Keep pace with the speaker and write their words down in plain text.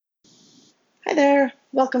Hi there.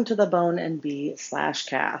 Welcome to the Bone and Bee slash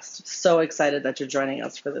cast. So excited that you're joining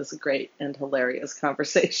us for this great and hilarious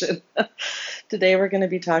conversation. Today we're going to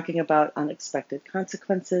be talking about unexpected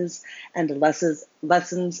consequences and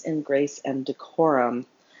lessons in grace and decorum.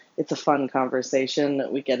 It's a fun conversation.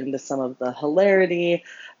 We get into some of the hilarity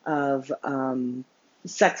of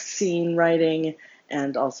sex scene writing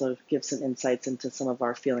and also give some insights into some of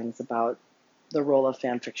our feelings about the role of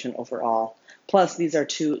fan fiction overall. Plus, these are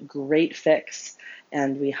two great fics,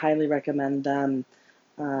 and we highly recommend them.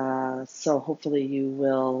 So hopefully you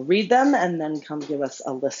will read them and then come give us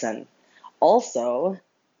a listen. Also,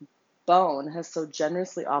 Bone has so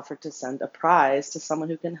generously offered to send a prize to someone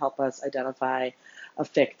who can help us identify a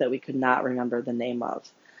fic that we could not remember the name of.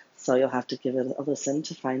 So you'll have to give it a listen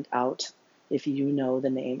to find out if you know the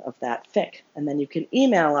name of that fic. And then you can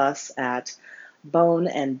email us at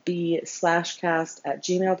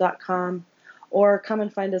boneandb/cast@gmail.com, or come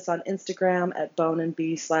and find us on Instagram at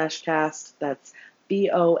boneandb/cast. That's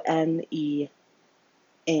BONE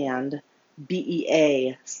and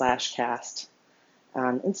BEA/cast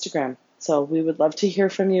on Instagram. So we would love to hear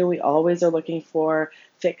from you. We always are looking for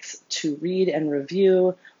fics to read and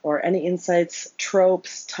review, or any insights,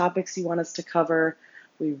 tropes, topics you want us to cover.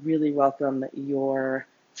 We really welcome your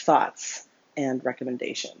thoughts and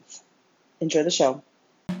recommendations. Enjoy the show.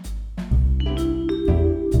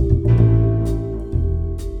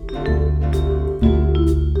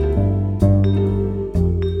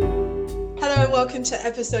 Hello and welcome to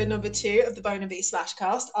episode number 2 of the Bone and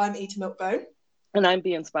B/cast. I'm Eater Milkbone. And I'm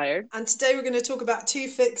Be Inspired. And today we're going to talk about two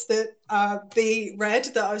fics that B read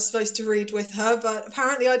that I was supposed to read with her, but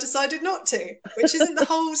apparently I decided not to, which isn't the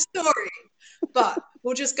whole story. But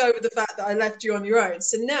we'll just go with the fact that I left you on your own.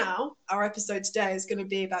 So now our episode today is going to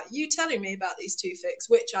be about you telling me about these two fics,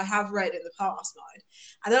 which I have read in the past, mind.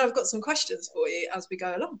 And then I've got some questions for you as we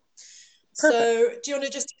go along. Perfect. So do you want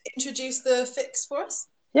to just introduce the fics for us?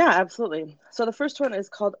 Yeah, absolutely. So the first one is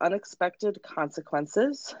called Unexpected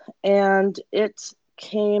Consequences, and it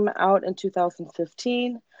came out in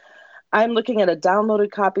 2015. I'm looking at a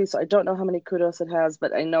downloaded copy, so I don't know how many kudos it has,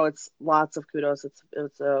 but I know it's lots of kudos.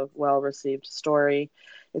 It's a well-received story.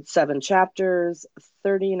 It's 7 chapters,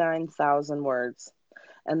 39,000 words,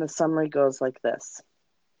 and the summary goes like this.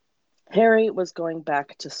 Harry was going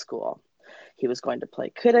back to school. He was going to play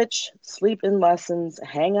Quidditch, sleep in lessons,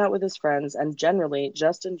 hang out with his friends, and generally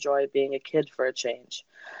just enjoy being a kid for a change.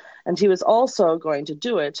 And he was also going to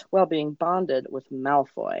do it while being bonded with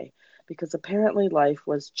Malfoy, because apparently life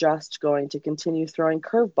was just going to continue throwing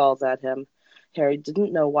curveballs at him. Harry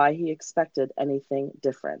didn't know why he expected anything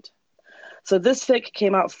different. So this fic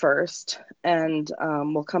came out first, and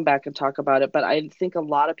we'll come back and talk about it, but I think a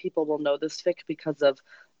lot of people will know this fic because of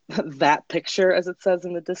that picture, as it says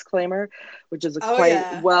in the disclaimer, which is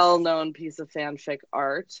a well-known piece of fanfic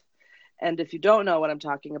art. And if you don't know what I'm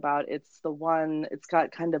talking about, it's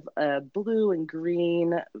got kind of a blue and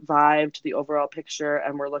green vibe to the overall picture,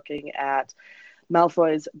 and we're looking at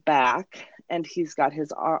Malfoy's back, and he's got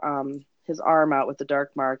his arm out with the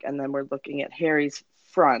dark mark, and then we're looking at Harry's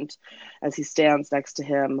front as he stands next to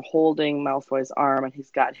him holding Malfoy's arm, and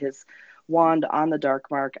he's got his wand on the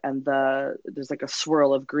dark mark, and there's like a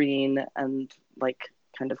swirl of green and like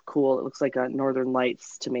kind of cool. It looks like a Northern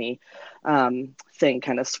Lights to me thing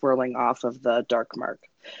kind of swirling off of the dark mark.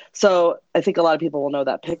 So I think a lot of people will know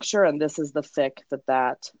that picture, and this is the fic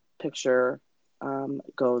that picture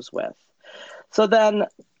goes with. So then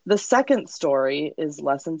the second story is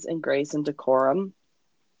Lessons in Grace and Decorum.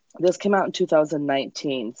 This came out in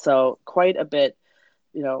 2019, so quite a bit,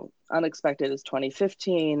 Unexpected is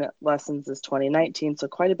 2015, Lessons is 2019, so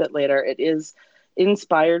quite a bit later. It is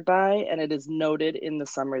inspired by, and it is noted in the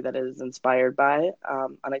summary that it is inspired by,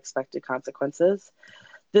 Unexpected Consequences.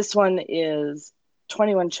 This one is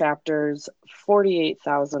 21 chapters,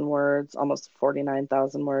 48,000 words, almost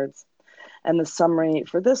 49,000 words. And the summary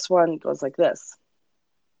for this one goes like this.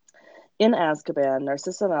 In Azkaban,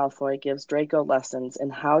 Narcissa Malfoy gives Draco lessons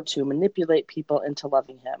in how to manipulate people into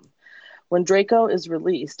loving him. When Draco is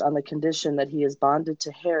released on the condition that he is bonded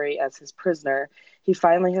to Harry as his prisoner, he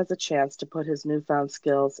finally has a chance to put his newfound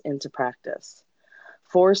skills into practice.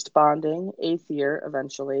 Forced bonding, 8th year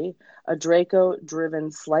eventually, a Draco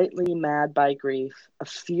driven slightly mad by grief, a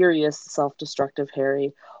furious self-destructive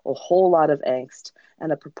Harry, a whole lot of angst,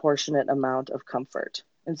 and a proportionate amount of comfort.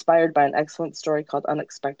 Inspired by an excellent story called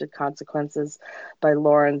Unexpected Consequences by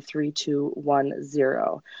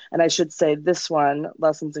Lauren3210. And I should say this one,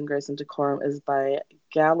 Lessons in Grace and Decorum, is by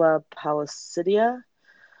Gala Placidia,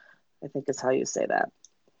 I think is how you say that.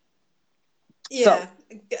 Yeah,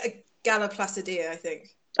 Gala Placidia, I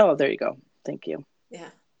think. Oh, there you go. Thank you.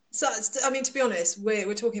 Yeah. So, I mean, to be honest,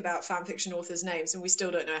 we're talking about fan fiction authors' names, and we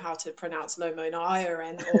still don't know how to pronounce Lomo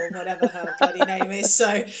Iron or whatever her bloody name is.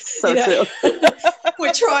 So, So true.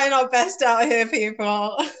 we're trying our best out here,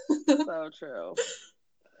 people. So true.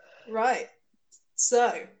 Right.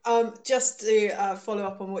 So, just to follow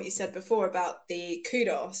up on what you said before about the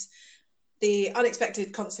kudos, the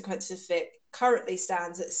unexpected consequences fic currently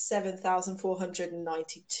stands at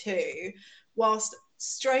 7,492, whilst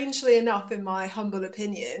strangely enough, in my humble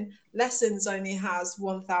opinion, Lessons only has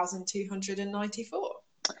 1,294.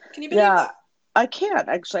 Can you believe Yeah, that? I can't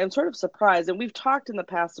actually. I'm sort of surprised. And we've talked in the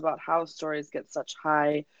past about how stories get such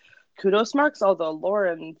high kudos marks, although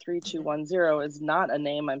Lauren Mm-hmm. 3210 is not a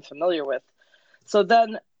name I'm familiar with. So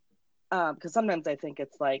then, because sometimes I think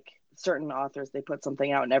it's like certain authors, they put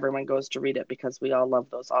something out and everyone goes to read it because we all love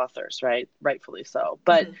those authors, right? Rightfully so.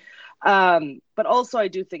 Mm-hmm. But also I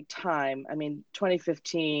do think time. I mean,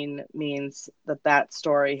 2015 means that that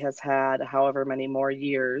story has had however many more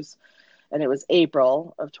years, and it was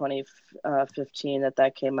April of 2015 that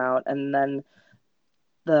that came out, and then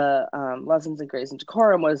the Lessons in Grace and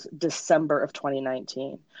Decorum was December of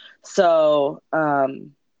 2019. So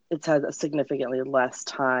it's had a significantly less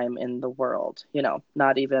time in the world, you know,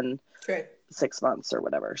 not even True. 6 months or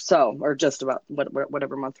whatever. So, or just about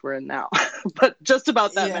whatever month we're in now, but just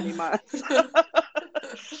about that Yeah. many months.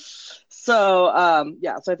 So,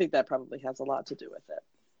 yeah, so I think that probably has a lot to do with it.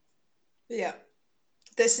 Yeah.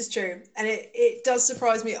 This is true. And it does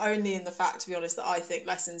surprise me only in the fact, to be honest, that I think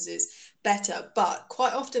Lessons is better. But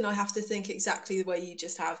quite often I have to think exactly the way you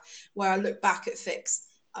just have, where I look back at fics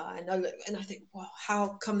and I think, wow, how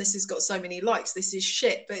come this has got so many likes? This is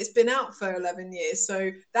shit. But it's been out for 11 years.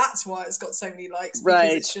 So that's why it's got so many likes, because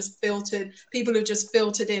Right. it's just filtered. People have just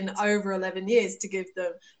filtered in over 11 years to give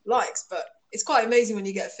them likes. But it's quite amazing when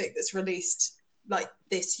you get a fic that's released like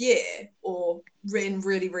this year or in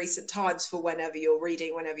really recent times for whenever you're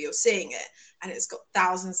reading, whenever you're seeing it, and it's got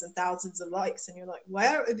thousands and thousands of likes, and you're like,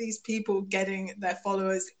 where are these people getting their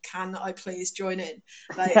followers? Can I please join in?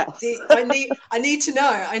 Like, Yes. I need to know.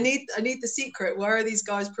 I need the secret. Where are these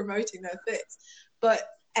guys promoting their fits? But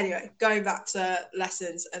anyway, going back to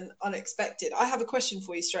Lessons and Unexpected, I have a question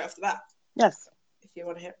for you straight off the bat, Yes. if you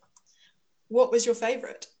want to hear. What was your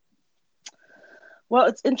favorite? Well,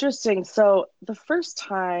 it's interesting. So the first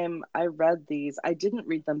time I read these, I didn't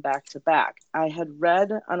read them back to back. I had read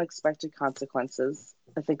Unexpected Consequences,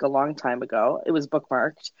 I think a long time ago. It was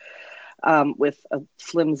bookmarked with a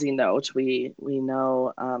flimsy note. We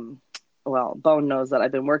know, well, Bone knows that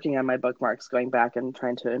I've been working on my bookmarks, going back and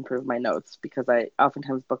trying to improve my notes, because I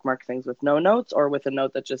oftentimes bookmark things with no notes or with a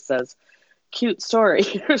note that just says cute story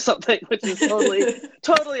or something, which is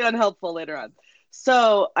totally unhelpful later on.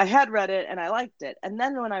 So I had read it and I liked it. And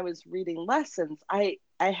then when I was reading Lessons, I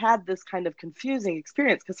had this kind of confusing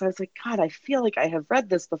experience, because I was like, God, I feel like I have read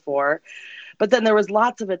this before. But then there was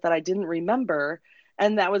lots of it that I didn't remember.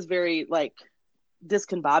 And that was very like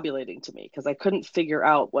discombobulating to me, because I couldn't figure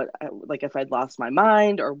out what, like, if I'd lost my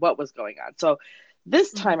mind or what was going on. So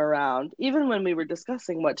this time Mm-hmm. around, even when we were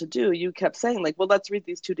discussing what to do, you kept saying like, well, let's read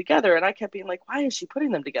these two together. And I kept being like, why is she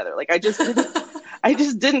putting them together? Like, I just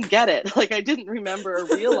didn't get it. Like, I didn't remember or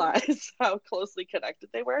realize how closely connected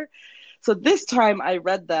they were. So this time I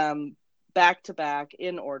read them back to back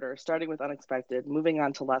in order, starting with Unexpected, moving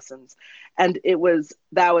on to Lessons. And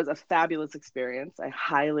that was a fabulous experience. I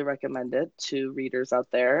highly recommend it to readers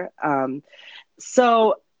out there.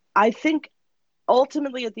 So I think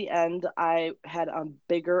ultimately at the end, I had a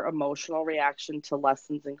bigger emotional reaction to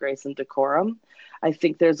Lessons in Grace and Decorum. I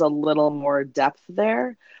think there's a little more depth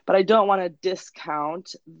there, but I don't want to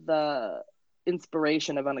discount the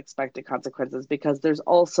inspiration of Unexpected Consequences, because there's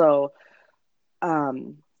also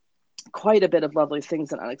um, quite a bit of lovely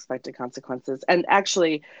things in Unexpected Consequences. And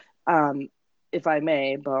actually, if I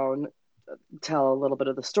may, Bone, tell a little bit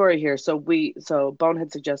of the story here. So Bone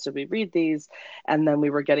had suggested we read these, and then we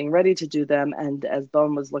were getting ready to do them. And as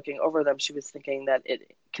Bone was looking over them, she was thinking that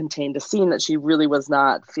it contained a scene that she really was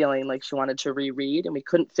not feeling like she wanted to reread, and we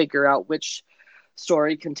couldn't figure out which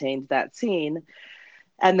story contained that scene.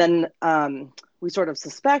 And then we sort of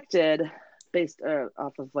suspected, based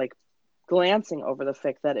off of like glancing over the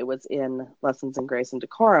fic, that it was in Lessons in Grace and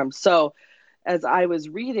Decorum. So as I was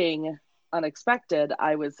reading Unexpected,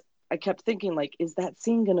 I kept thinking, like, is that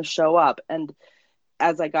scene going to show up? And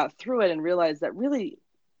as I got through it and realized that really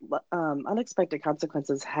Unexpected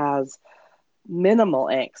Consequences has minimal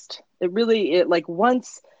angst. It like,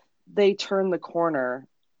 once they turn the corner,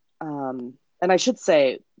 and I should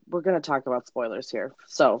say, we're going to talk about spoilers here.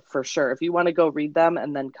 So for sure, if you want to go read them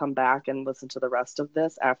and then come back and listen to the rest of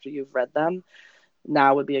this after you've read them,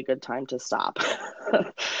 now would be a good time to stop.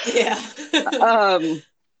 Yeah. um,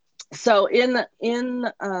 so in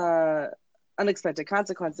unexpected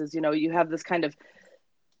consequences, you have this kind of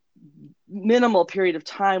minimal period of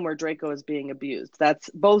time where Draco is being abused. That's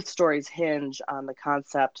both stories hinge on the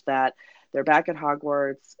concept that they're back at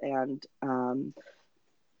Hogwarts, and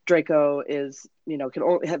Draco is, can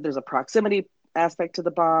only have, there's a proximity aspect to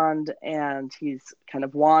the bond, and he's kind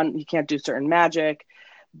of he can't do certain magic,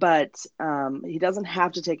 but he doesn't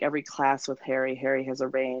have to take every class with Harry. Harry has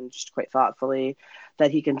arranged quite thoughtfully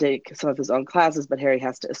that he can take some of his own classes, but Harry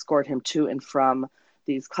has to escort him to and from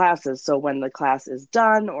these classes. So when the class is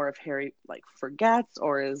done, or if Harry like forgets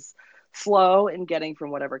or is slow in getting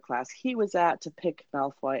from whatever class he was at to pick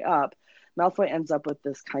Malfoy up, Malfoy ends up with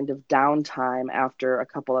this kind of downtime after a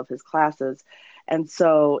couple of his classes. And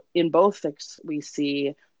so in both fics, we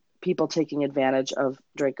see people taking advantage of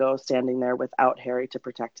Draco standing there without Harry to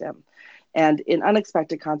protect him. And in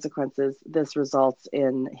unexpected consequences, this results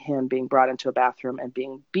in him being brought into a bathroom and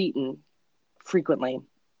being beaten frequently.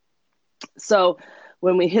 So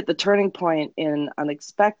when we hit the turning point in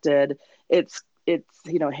unexpected, it's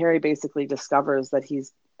Harry basically discovers that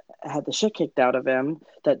he's had the shit kicked out of him,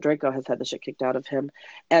 that Draco has had the shit kicked out of him,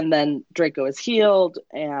 and then Draco is healed,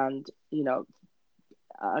 and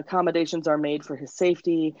accommodations are made for his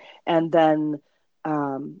safety, and then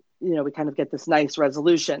we kind of get this nice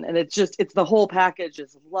resolution, and it's the whole package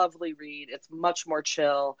is a lovely read. It's much more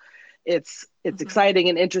chill. It's exciting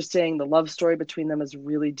and interesting. The love story between them is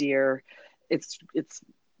really dear. It's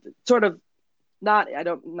sort of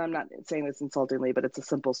I'm not saying this insultingly, but it's a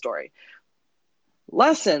simple story.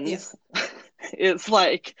 Lessons is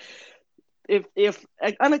like if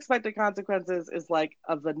unexpected consequences is like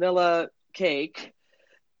a vanilla cake,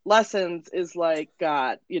 Lessons is like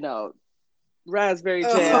got raspberry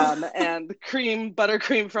jam and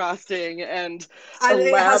buttercream frosting and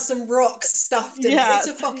it has some rocks stuffed in it. It's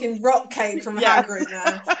a fucking rock cake from yes. Hagrid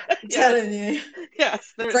now. I'm telling you.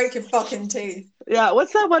 Yes. Break your fucking teeth. Yeah,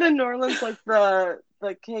 what's that one in New Orleans, like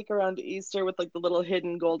the cake around Easter with like the little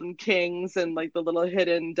hidden golden kings and like the little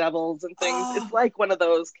hidden devils and things? Oh. It's like one of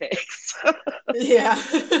those cakes. Yeah.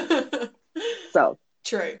 So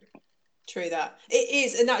true that it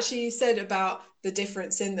is. And actually you said about the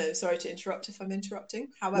difference in them, sorry to interrupt if I'm interrupting,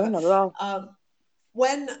 however, no, not at all.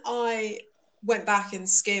 When I went back and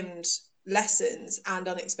skimmed Lessons and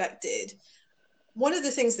Unexpected, one of the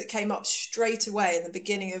things that came up straight away in the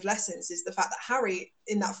beginning of Lessons is the fact that Harry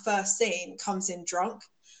in that first scene comes in drunk,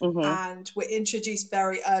 and we're introduced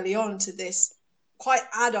very early on to this quite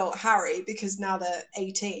adult Harry, because now they're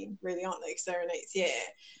 18, really, aren't they, because they're in 8th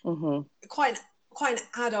year. Quite an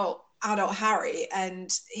adult Harry, and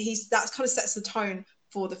that kind of sets the tone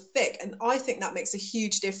for the fic. And I think that makes a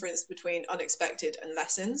huge difference between Unexpected and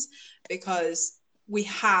Lessons, because we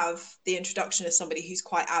have the introduction of somebody who's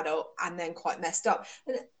quite adult and then quite messed up.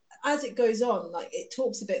 And as it goes on, like, it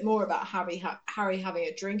talks a bit more about Harry having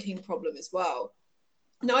a drinking problem as well.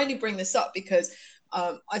 And I only bring this up because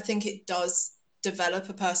I think it does develop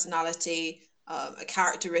a personality, a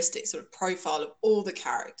characteristic sort of profile of all the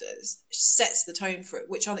characters, sets the tone for it,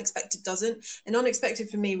 which Unexpected doesn't. And Unexpected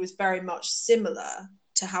for me was very much similar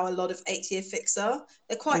to how a lot of 8th year fics are.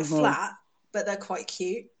 They're quite flat, but they're quite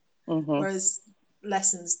cute. Whereas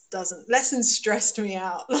Lessons doesn't. Lessons stressed me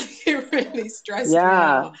out. Like, it really stressed me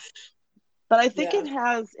out. But I think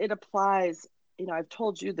it applies. I've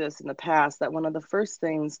told you this in the past, that one of the first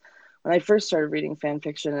things when I first started reading fan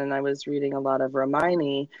fiction and I was reading a lot of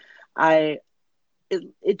Hermione,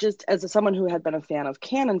 it just, as someone who had been a fan of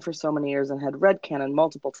canon for so many years and had read canon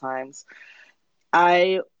multiple times,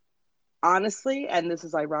 I honestly, and this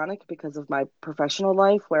is ironic because of my professional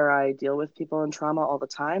life where I deal with people in trauma all the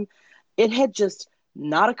time, it had just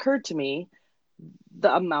not occurred to me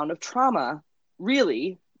the amount of trauma,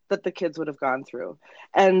 really, that the kids would have gone through.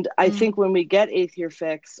 And I think when we get 8th year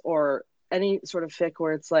fics or any sort of fic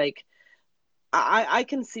where it's like, I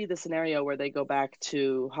can see the scenario where they go back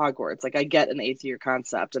to Hogwarts. Like, I get an 8th year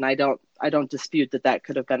concept, and I don't dispute that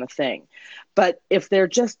could have been a thing. But if they're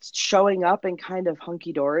just showing up and kind of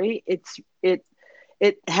hunky dory, it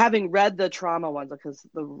having read the trauma ones, because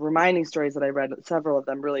the Hermione stories that I read, several of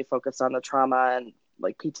them really focused on the trauma and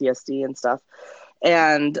like PTSD and stuff.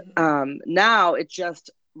 And now it just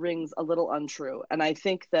rings a little untrue. And I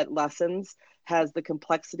think that Lessons has the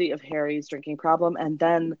complexity of Harry's drinking problem, and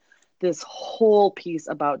then this whole piece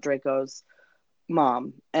about Draco's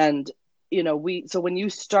mom. And so when you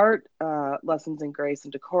start Lessons in Grace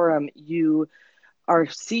and Decorum, you are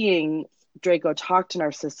seeing Draco talk to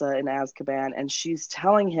Narcissa in Azkaban, and she's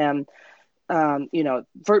telling him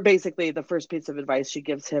for basically the first piece of advice she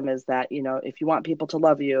gives him is that, if you want people to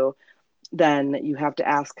love you, then you have to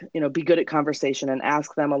ask, be good at conversation and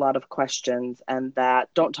ask them a lot of questions, and that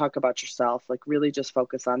don't talk about yourself, like really just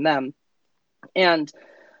focus on them. And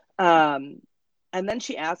um, and then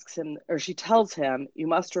she asks him, or she tells him, you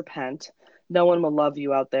must repent. No one will love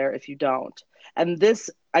you out there if you don't. And this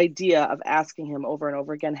idea of asking him over and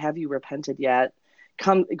over again, have you repented yet?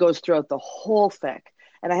 Goes throughout the whole fic.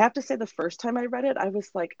 And I have to say, the first time I read it, I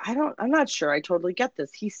was like, I'm not sure I totally get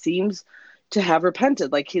this. He seems to have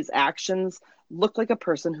repented. Like his actions look like a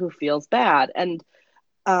person who feels bad.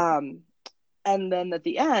 Um, and then at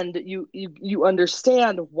the end, you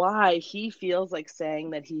understand why he feels like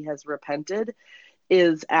saying that he has repented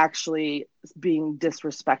is actually being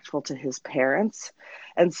disrespectful to his parents.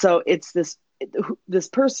 And so it's this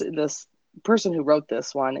person who wrote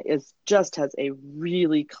this one has a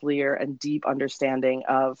really clear and deep understanding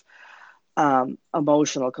of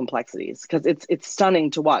emotional complexities, because it's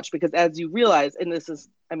stunning to watch, because as you realize, and this is,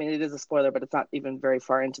 I mean, it is a spoiler, but it's not even very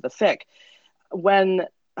far into the fic, when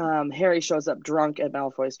Harry shows up drunk at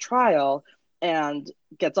Malfoy's trial and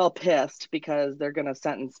gets all pissed because they're going to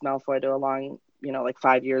sentence Malfoy to a long, like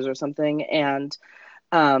 5 years or something. And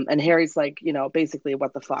Harry's like, basically,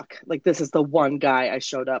 what the fuck? Like, this is the one guy I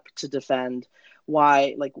showed up to defend.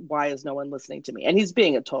 Why is no one listening to me? And he's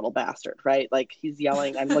being a total bastard, right? Like, he's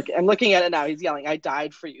yelling. I'm looking at it now. He's yelling, I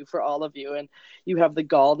died for you, for all of you. And you have the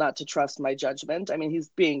gall not to trust my judgment. I mean, he's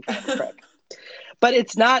being kind of a prick. But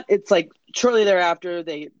it's like shortly thereafter,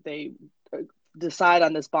 they decide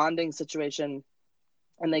on this bonding situation,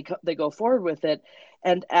 and they go forward with it.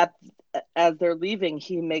 And as they're leaving,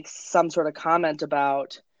 he makes some sort of comment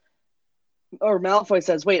about, or Malfoy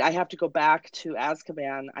says, wait, I have to go back to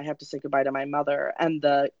Azkaban. I have to say goodbye to my mother. And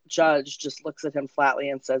the judge just looks at him flatly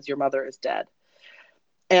and says, your mother is dead.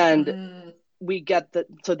 And we get that.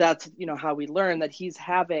 So that's, how we learn that he's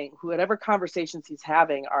having, whatever conversations he's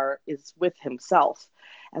having is with himself.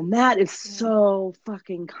 And that is so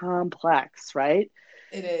fucking complex, right?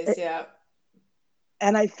 It is, yeah.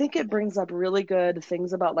 And I think it brings up really good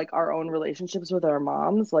things about like our own relationships with our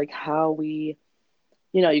moms, like how we,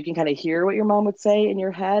 you can kind of hear what your mom would say in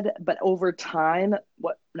your head, but over time,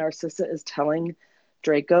 what Narcissa is telling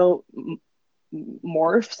Draco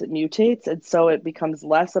morphs, it mutates. And so it becomes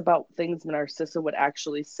less about things Narcissa would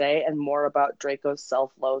actually say and more about Draco's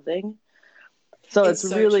self-loathing. So it's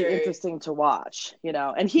so really true. interesting to watch,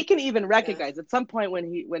 and he can even recognize at some point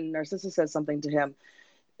when Narcissa says something to him,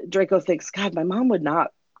 Draco thinks, God, my mom would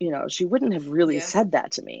not, she wouldn't have really said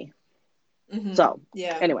that to me. Mm-hmm. So,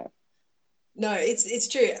 yeah. Anyway. No, it's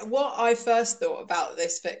true. What I first thought about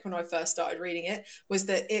this fic when I first started reading it was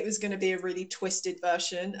that it was going to be a really twisted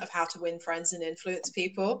version of How to Win Friends and Influence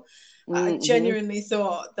People. I genuinely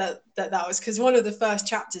thought that was because one of the first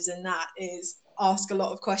chapters in that is ask a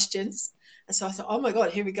lot of questions. And so I thought, oh my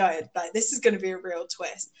God, here we go. Like, this is going to be a real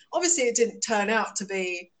twist. Obviously, it didn't turn out to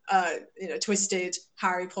be, twisted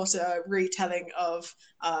Harry Potter retelling of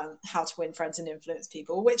How to Win Friends and Influence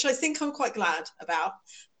People, which I think I'm quite glad about.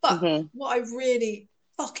 But what I really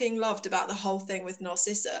fucking loved about the whole thing with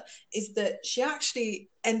Narcissa is that she actually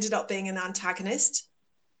ended up being an antagonist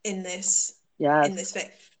in this fic.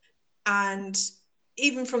 And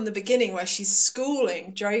even from the beginning, where she's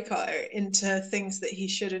schooling Draco into things that he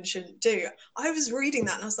should and shouldn't do, I was reading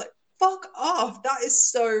that and I was like, fuck off, that is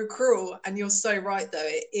so cruel. And you're so right, though,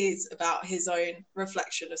 it is about his own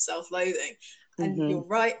reflection of self-loathing. And you're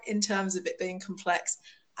right in terms of it being complex,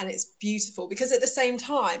 and it's beautiful because at the same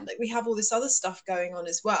time, like, we have all this other stuff going on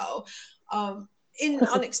as well. In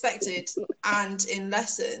Unexpected and in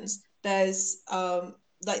Lessons, there's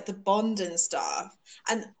like the bond and stuff,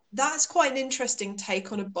 and that's quite an interesting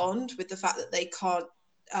take on a bond, with the fact that they can't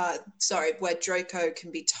where Draco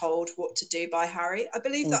can be told what to do by Harry. I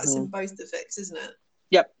believe that's in both the fics, isn't it?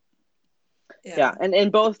 Yep. Yeah. And in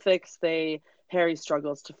both fics, Harry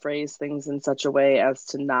struggles to phrase things in such a way as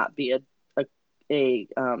to not be a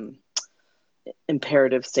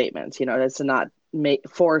imperative statement, as to not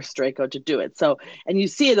force Draco to do it. So, and you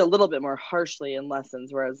see it a little bit more harshly in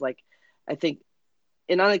Lessons, whereas, like, I think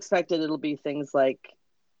in Unexpected, it'll be things like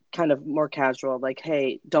kind of more casual, like,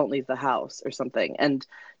 hey, don't leave the house or something. And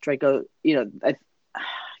Draco, I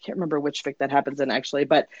can't remember which fic that happens in, actually,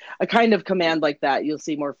 but a kind of command like that you'll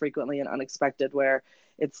see more frequently in Unexpected, where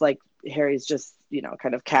it's like Harry's just,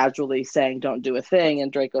 kind of casually saying don't do a thing,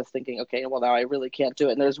 and Draco's thinking, okay, well, now I really can't do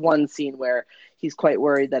it. And there's one scene where he's quite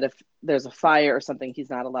worried that if there's a fire or something, he's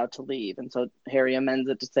not allowed to leave. And so Harry amends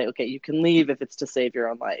it to say, okay, you can leave if it's to save your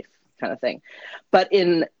own life, kind of thing. But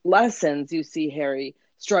in Lessons, you see Harry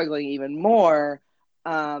struggling even more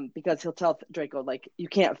because he'll tell Draco, like, you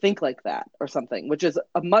can't think like that or something, which is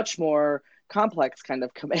a much more complex kind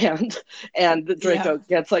of command. And Yeah. Draco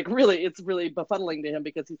gets like it's really befuddling to him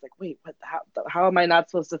because he's like, wait, what? How am I not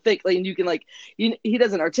supposed to think? Like, and you can like, he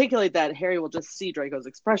doesn't articulate that. Harry will just see Draco's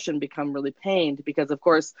expression become really pained because, of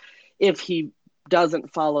course, if he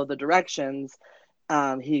doesn't follow the directions,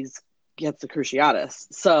 he's gets the cruciatus.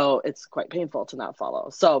 So it's quite painful to not follow.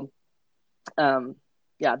 So,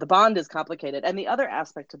 yeah, the bond is complicated. And the other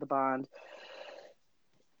aspect of the bond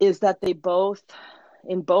is that in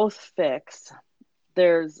both fics,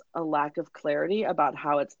 there's a lack of clarity about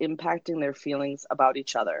how it's impacting their feelings about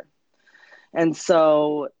each other. And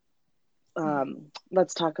so,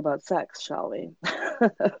 let's talk about sex, shall we?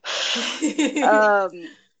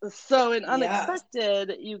 So in Yeah.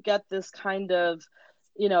 Unexpected, you get this kind of,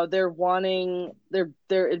 they're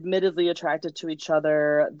admittedly attracted to each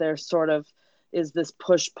other. There sort of is this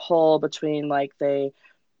push pull between like Harry,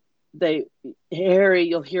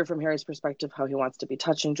 you'll hear from Harry's perspective how he wants to be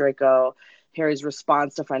touching Draco. Harry's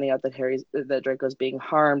response to finding out that Draco's being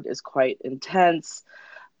harmed is quite intense.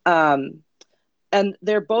 And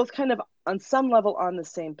they're both kind of on some level on the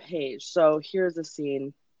same page. So here's a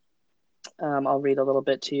scene. I'll read a little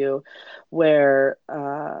bit to you where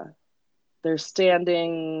they're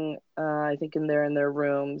standing, I think they're in their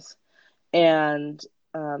rooms, and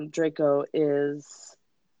Draco is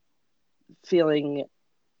feeling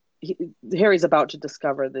Harry's about to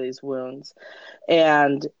discover these wounds.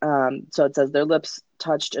 And so it says, their lips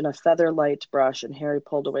touched in a feather light brush, and Harry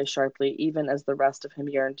pulled away sharply, even as the rest of him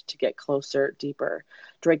yearned to get closer, deeper.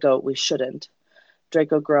 Draco, we shouldn't.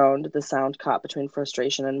 Draco groaned, the sound caught between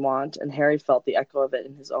frustration and want, and Harry felt the echo of it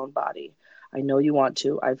in his own body. I know you want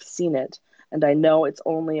to. I've seen it. And I know it's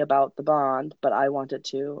only about the bond, but I want it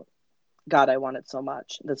to. God, I want it so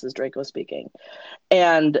much. This is Draco speaking.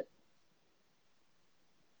 And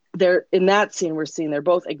they're in that scene, we're seeing they're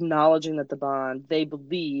both acknowledging that the bond, they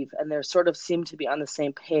believe, and they sort of seem to be on the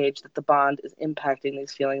same page that the bond is impacting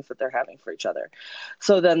these feelings that they're having for each other.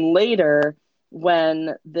 So then later,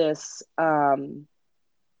 when this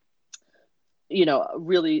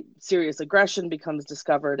really serious aggression becomes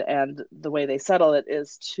discovered, and the way they settle it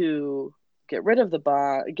is to get rid of the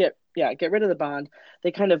bond, get rid of the bond.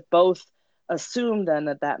 They kind of both assume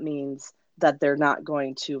then that means that they're not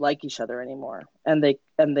going to like each other anymore, and they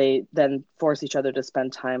then force each other to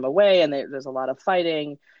spend time away, and there's a lot of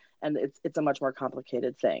fighting, and it's a much more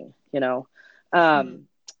complicated thing,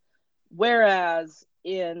 whereas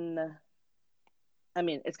it's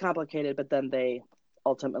complicated, but then they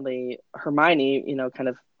ultimately, Hermione,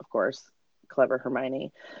 of course, clever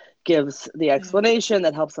Hermione, gives the explanation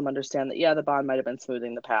that helps them understand that, the bond might have been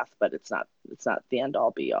smoothing the path, but it's not the end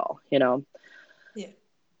all be all, Yeah.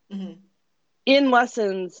 Mm-hmm. In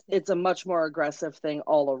Lessons, it's a much more aggressive thing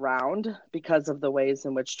all around because of the ways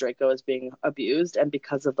in which Draco is being abused and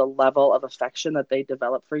because of the level of affection that they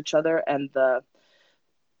develop for each other. And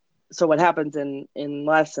so what happens in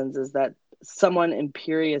Lessons is that someone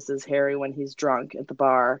imperiouses Harry when he's drunk at the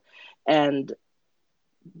bar, and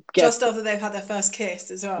just after they've had their first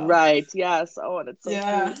kiss as well. Right. Yes. Oh, and it's so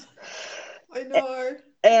cute. I know.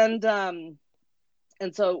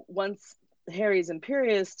 And so once Harry's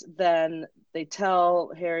imperious, then they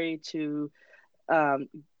tell Harry to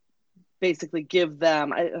basically give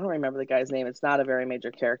them, I don't remember the guy's name. It's not a very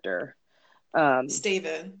major character.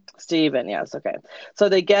 Stephen, yes, okay. So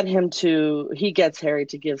he gets Harry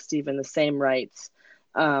to give Stephen the same rights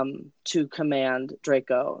to command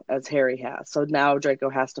Draco as Harry has. So now Draco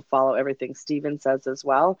has to follow everything Stephen says as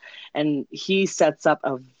well. And he sets up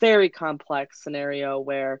a very complex scenario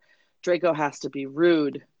where Draco has to be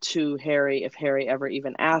rude to Harry if Harry ever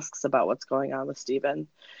even asks about what's going on with Stephen.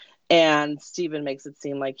 And Stephen makes it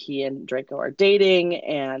seem like he and Draco are dating.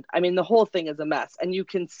 And the whole thing is a mess. And you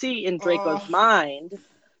can see in Draco's mind,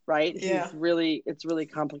 right? Yeah. It's really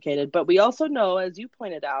complicated. But we also know, as you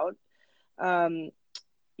pointed out,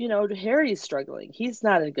 Harry's struggling. He's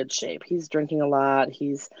not in good shape. He's drinking a lot.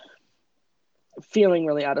 He's feeling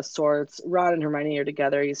really out of sorts. Ron and Hermione are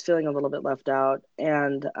together. He's feeling a little bit left out.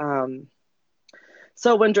 And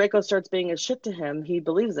so when Draco starts being a shit to him, he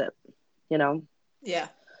believes it, Yeah.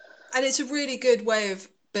 And it's a really good way of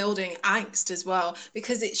building angst as well,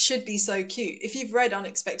 because it should be so cute. If you've read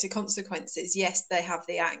Unexpected Consequences, yes, they have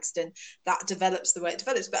the angst and that develops the way it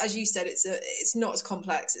develops. But as you said, it's not as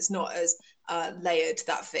complex. It's not as layered,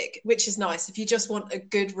 that fic, which is nice. If you just want a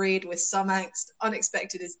good read with some angst,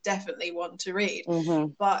 Unexpected is definitely one to read.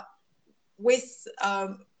 Mm-hmm. But with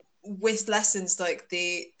Lessons, like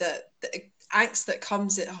the angst that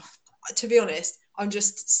comes in, to be honest, I'm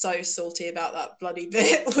just so salty about that bloody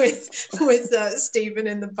bit with Stephen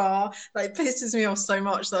in the bar. Like, it pisses me off so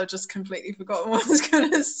much that I've just completely forgotten what I was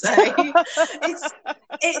going to say.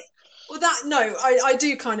 I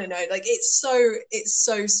do kind of know. Like, it's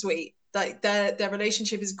so sweet. Like, their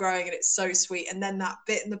relationship is growing and it's so sweet. And then that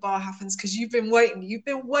bit in the bar happens because you've been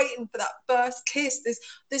waiting for that first kiss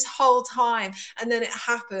this whole time, and then it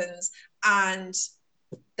happens, and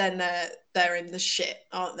then they're in the shit,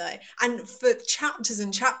 aren't they? And for chapters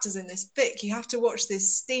and chapters in this fic, you have to watch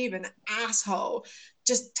this Stephen asshole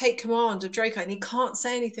just take command of Draco, and he can't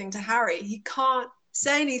say anything to Harry. He can't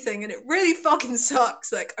say anything, and it really fucking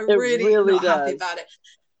sucks. Like, I'm really not happy about it.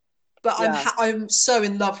 But yeah. I'm so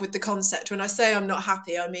in love with the concept. When I say I'm not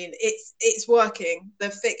happy, I mean it's working. The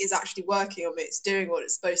fic is actually working on me. It's doing what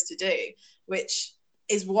it's supposed to do, which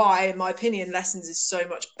is why, in my opinion, Lessons is so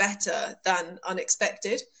much better than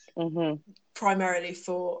Unexpected. Primarily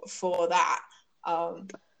for that.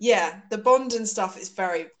 The bond and stuff is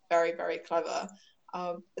very, very, very clever.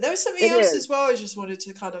 But there was something else as well I just wanted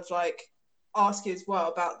to kind of like ask you as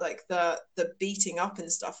well about, like the beating up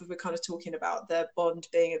and stuff. If we're kind of talking about their bond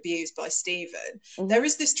being abused by Stephen, there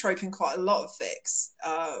is this trope in quite a lot of fics,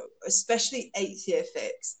 especially 8th year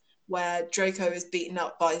fics, where Draco is beaten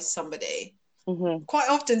up by somebody. Quite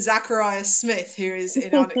often Zachariah Smith, who is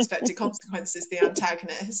in Unexpected Consequences, the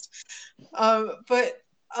antagonist. But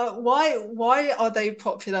why are they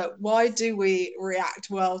popular? Why do we react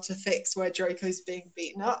well to fics where Draco's being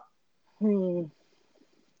beaten up?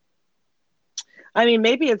 I mean,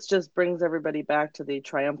 maybe it just brings everybody back to the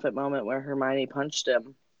triumphant moment where Hermione punched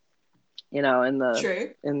him, in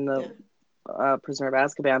the Prisoner of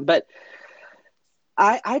Azkaban. But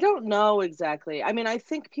I don't know exactly. I mean, I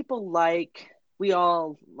think we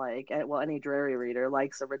all like, well, any Drarry reader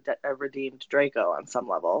likes a redeemed Draco on some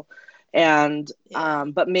level. And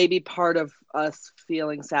but maybe part of us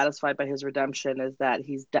feeling satisfied by his redemption is that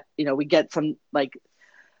he's we get some like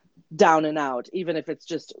down and out, even if it's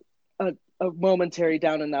just a momentary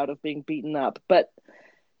down and out of being beaten up. But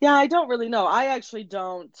yeah, I don't really know. I actually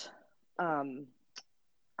don't I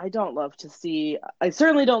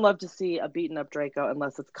certainly don't love to see a beaten up Draco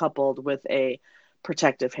unless it's coupled with a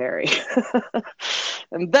protective Harry.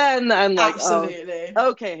 And then I'm like, absolutely. Oh,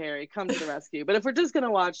 okay, Harry, come to the rescue. But if we're just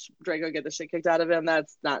gonna watch Draco get the shit kicked out of him,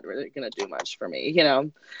 that's not really gonna do much for me,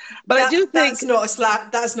 But I do think that's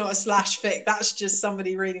not a slash fic. That's just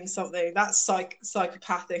somebody reading something. That's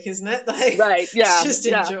psychopathic, isn't it? Like, right? Yeah, just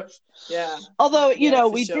enjoy. Yeah. Although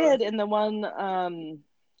we did in the one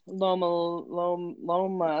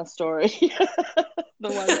Loma story. The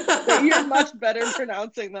one that you're much better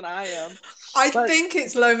pronouncing than I am. I think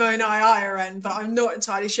it's Lomo but I'm not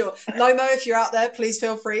entirely sure. Lomo, if you're out there, please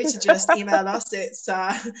feel free to just email us. It's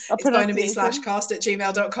going to be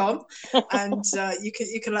 /cast@gmail.com, and you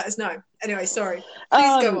can let us know. Anyway, sorry.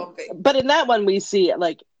 Please go on, Vic. But in that one, we see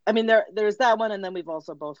there's that one, and then we've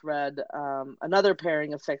also both read another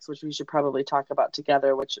pairing of fics, which we should probably talk about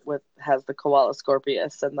together, which has the Koala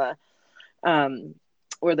Scorpius and the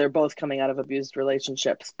where they're both coming out of abused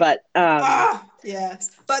relationships. But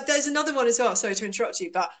yes, but there's another one as well. Sorry to interrupt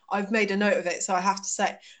you, but I've made a note of it, so I have to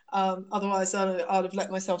say. Otherwise, I'd have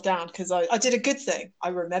let myself down, because I did a good thing. I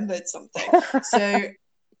remembered something. So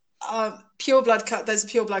Pure Blood. There's a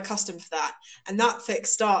Pure Blood custom for that, and that fic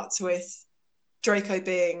starts with Draco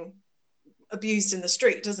being abused in the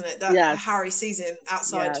street, doesn't it? That Harry sees him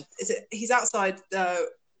outside. Yes. He's outside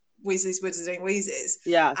Weasley's Wizarding Wheezes,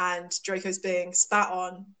 and Draco's being spat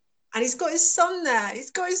on, and he's got his son there.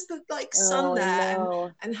 He's got his son there,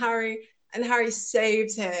 no. and Harry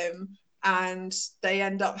saves him, and they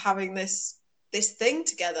end up having this thing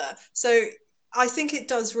together. So I think it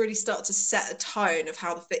does really start to set a tone of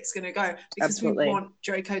how the fic's going to go, because Absolutely. We want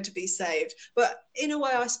Draco to be saved, but in a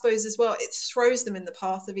way, I suppose as well, it throws them in the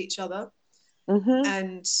path of each other,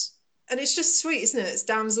 and it's just sweet, isn't it? It's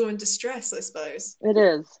damsel in distress, I suppose. It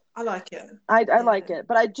is. I like it. I like it,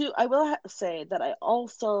 but I will say that I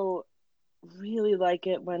also really like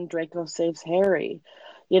it when Draco saves Harry.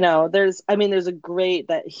 There's a great,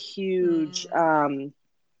 that huge fic,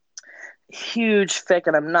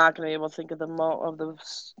 and I'm not going to be able to think of the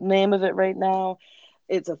name of it right now.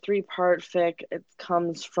 It's a 3-part fic. It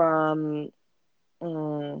comes from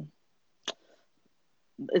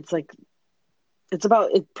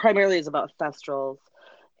it primarily is about Thestrals.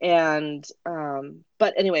 And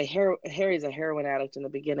but anyway, Harry's a heroin addict in the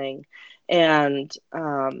beginning, and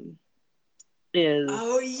is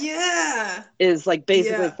like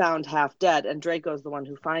basically found half dead, and Draco's the one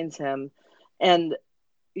who finds him, and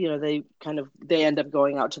they end up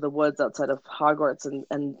going out to the woods outside of Hogwarts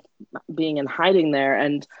and being in hiding there,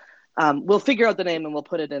 and We'll figure out the name and we'll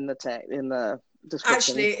put it in the tag in the description.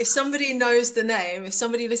 Actually, if somebody knows the name, if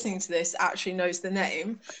somebody listening to this actually knows the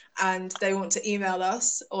name and they want to email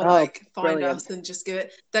us or like find brilliant. us and just give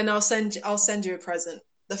it, then I'll send you a present.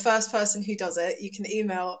 The first person who does it, you can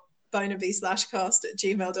email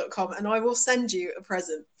bonaby/cast@gmail.com and I will send you a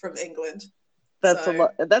present from England. That's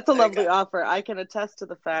a lovely go. offer. I can attest to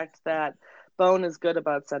the fact that Bone is good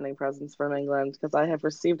about sending presents from England because I have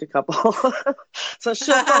received a couple. So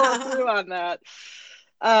she'll follow through on that.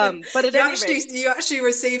 But at any rate, you actually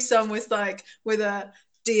received some with a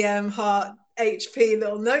DM heart HP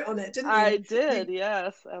little note on it, didn't you? I did,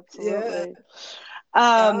 yes, absolutely.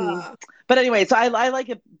 But anyway, so I like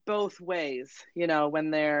it both ways, you know,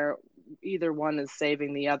 when they're either one is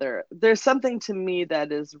saving the other. There's something to me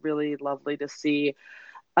that is really lovely to see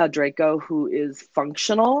a Draco who is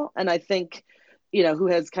functional, and I think, you know, who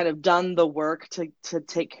has kind of done the work to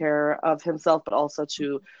take care of himself, but also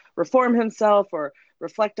to reform himself or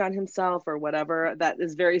reflect on himself or whatever. That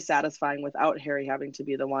is very satisfying without Harry having to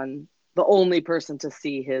be the only person to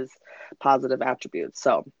see his positive attributes.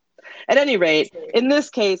 So at any rate, in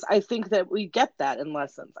this case, I think that we get that in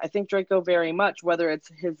Lessons. I think Draco very much, whether it's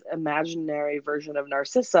his imaginary version of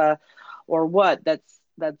Narcissa or what, that's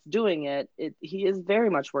doing it, he is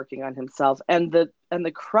very much working on himself. And the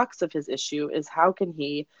crux of his issue is how can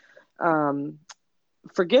he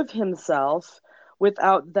forgive himself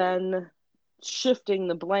without then shifting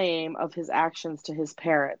the blame of his actions to his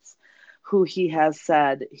parents, who he has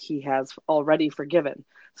said he has already forgiven.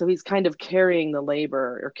 So he's kind of carrying the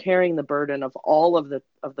labor or carrying the burden of all of the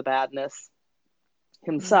badness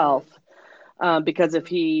himself. Because if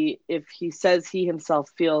he says he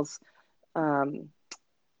himself feels,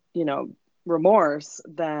 you know, remorse,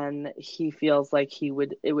 then he feels like it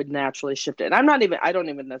would naturally shift it. And I don't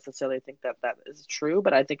even necessarily think that is true,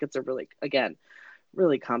 but I think it's a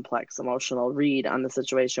really complex emotional read on the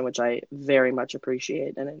situation, which I very much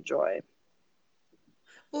appreciate and enjoy.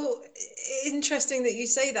 Well, interesting that you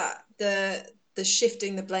say that, the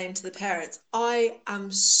shifting the blame to the parents. I am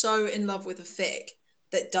so in love with a fic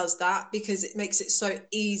that does that because it makes it so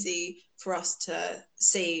easy for us to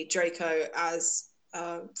see Draco as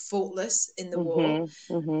faultless in the war.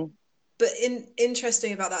 But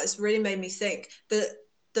interesting about that, it's really made me think that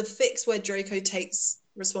the fics where Draco takes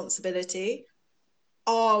responsibility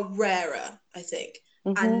are rarer, I think.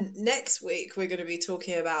 And next week we're going to be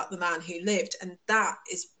talking about The Man Who Lived, and that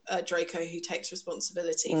is Draco who takes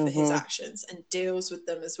responsibility for his actions and deals with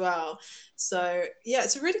them as well. So yeah,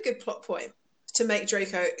 it's a really good plot point to make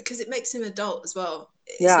Draco, because it makes him adult as well.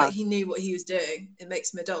 It's like he knew what he was doing. It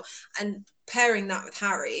makes him adult. And pairing that with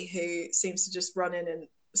Harry, who seems to just run in and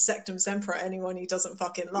sectum sempra anyone he doesn't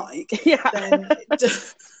fucking like, then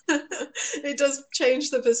it does change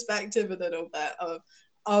the perspective a little bit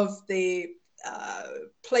of the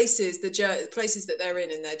places that they're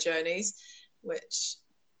in their journeys, which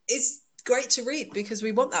is great to read because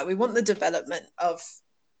we want that. We want the development of,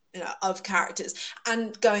 you know, of characters.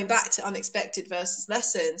 And going back to Unexpected versus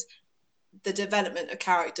Lessons, the development of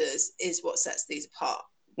characters is what sets these apart.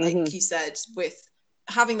 Like you said, with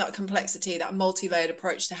having that complexity, that multi-layered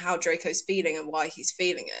approach to how Draco's feeling and why he's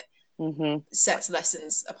feeling it, sets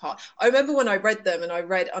Lessons apart. I remember when I read them, and I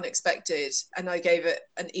read Unexpected and I gave it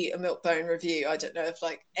an Eat a Milk Bone review, I don't know, of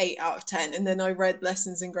like 8 out of 10, and then I read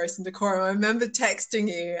Lessons in Grace and Decorum. I remember texting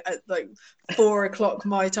you at like 4 o'clock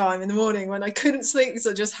my time in the morning when I couldn't sleep because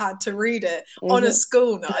I just had to read it on a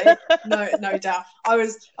school night. No doubt. I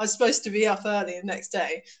was supposed to be up early the next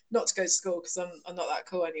day, not to go to school because I'm not that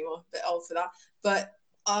cool anymore, a bit old for that. But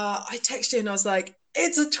I texted you and I was like,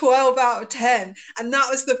 it's a 12 out of 10. And that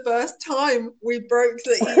was the first time we broke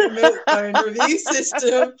the Eat a Milk Bone review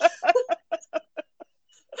system.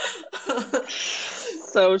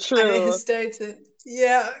 So true.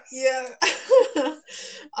 Yeah.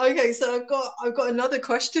 Okay, so I've got another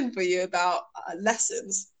question for you about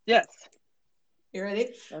Lessons. Yes. You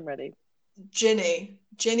ready? I'm ready. Ginny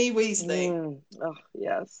Weasley. Oh,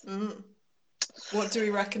 yes. What do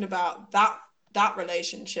we reckon about that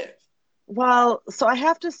relationship? Well, so I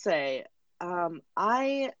have to say,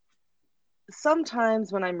 I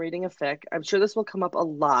sometimes when I'm reading a fic, I'm sure this will come up a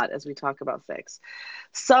lot as we talk about fics.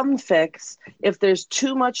 Some fics, if there's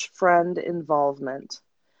too much friend involvement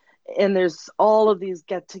and there's all of these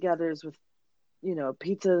get-togethers with, you know,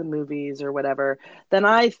 pizza movies or whatever, then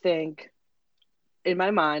I think, in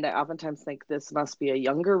my mind, I oftentimes think this must be a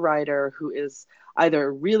younger writer who is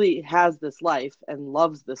either really has this life and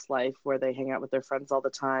loves this life where they hang out with their friends all the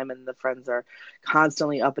time and the friends are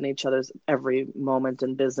constantly up in each other's every moment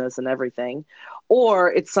and business and everything,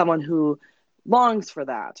 or it's someone who longs for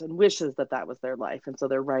that and wishes that that was their life, and so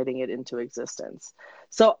they're writing it into existence.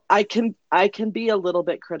 So I can be a little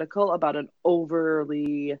bit critical about an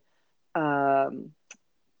overly um,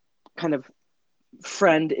 kind of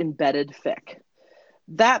friend embedded fic.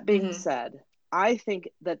 That being Mm-hmm. said, I think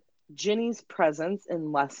that Ginny's presence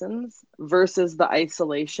in lessons versus the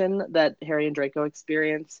isolation that Harry and Draco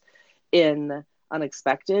experience in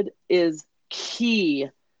Unexpected is key,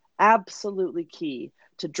 absolutely key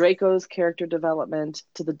to Draco's character development,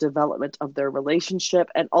 to the development of their relationship,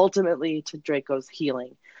 and ultimately to Draco's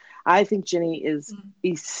healing. I think Ginny is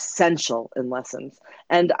essential in lessons,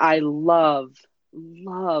 and I love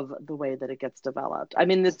the way that it gets developed. I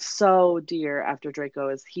mean, it's so dear after Draco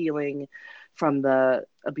is healing from the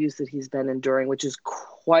abuse that he's been enduring, which is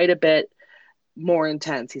quite a bit more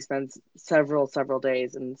intense. He spends several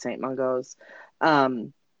days in St. Mungo's.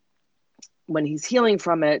 Um, when he's healing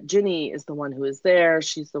from it, Ginny is the one who is there.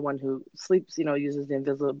 She's the one who sleeps, uses the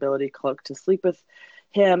invisibility cloak to sleep with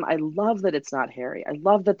him. I love that it's not Harry. I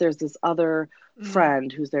love that there's this other Mm.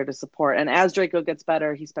 friend who's there to support. And as Draco gets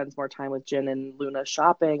better, he spends more time with Jin and Luna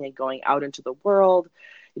shopping and going out into the world.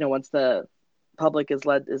 Once the public is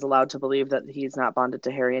allowed to believe that he's not bonded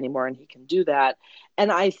to Harry anymore and he can do that.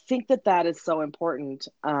 And I think that that is so important.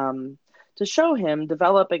 To show him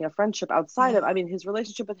developing a friendship outside of, I Yeah. mean, his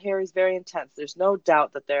relationship with Harry is very intense. There's no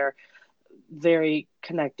doubt that they're very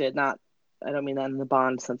connected. Not, I don't mean that in the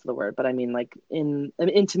bond sense of the word, but I mean like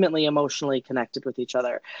intimately emotionally connected with each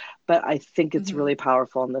other. But I think it's Mm-hmm. really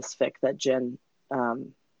powerful in this fic that Jin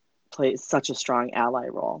um, plays such a strong ally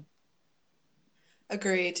role.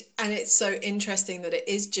 Agreed. And it's so interesting that it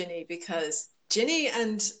is Ginny because Ginny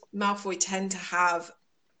and Malfoy tend to have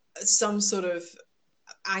some sort of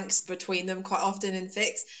angst between them quite often in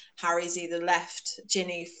fics. Harry's either left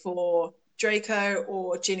Ginny for Draco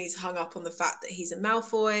or Ginny's hung up on the fact that he's a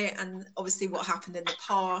Malfoy and obviously what happened in the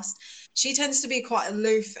past. She tends to be quite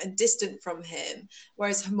aloof and distant from him,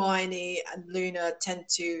 whereas Hermione and Luna tend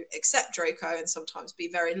to accept Draco and sometimes be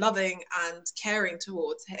very loving and caring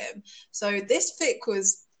towards him. So this fic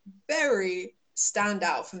was very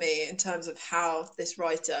standout for me in terms of how this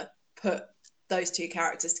writer put those two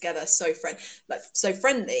characters together so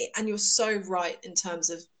friendly. And you're so right in terms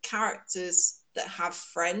of characters that have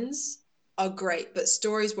friends are great, but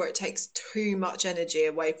stories where it takes too much energy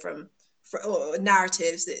away from or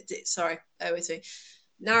narratives sorry, always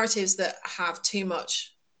narratives that have too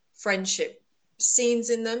much friendship scenes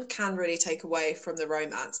in them can really take away from the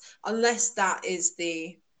romance unless that is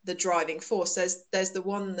the driving force. There's the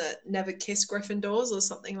one that never kissed Gryffindors or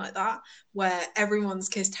something like that, where everyone's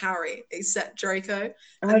kissed Harry except Draco,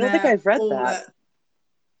 Oh, I and don't think they're I've read all that. at.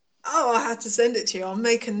 Oh, I had to send it to you. I'll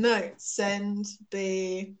make a note. Send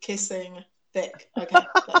the kissing Vic. Okay,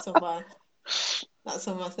 that's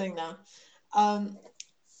on my thing now. Um,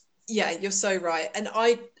 yeah, you're so right, and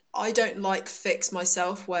I don't like fics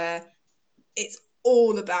myself where it's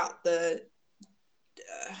all about the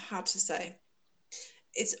how to say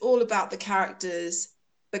it's all about the characters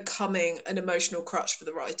becoming an emotional crutch for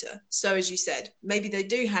the writer. So as you said, maybe they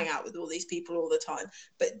do hang out with all these people all the time,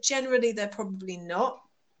 but generally they're probably not.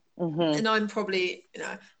 Mm-hmm. And I'm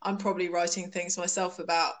probably writing things myself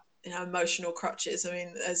about emotional crutches. I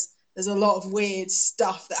mean, there's a lot of weird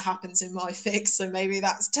stuff that happens in my fics, so maybe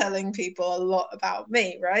that's telling people a lot about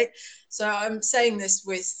me, right? So I'm saying this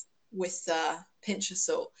with pinch of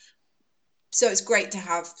salt. So it's great to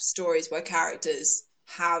have stories where characters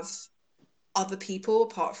have other people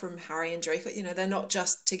apart from Harry and Draco. They're not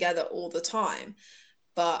just together all the time,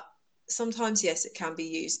 but sometimes, yes, it can be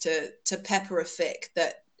used to pepper a fic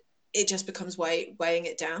that it just becomes weighing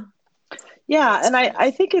it down, and Yeah, it's and kind of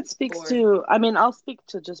I think it speaks boring. to, I mean, I'll speak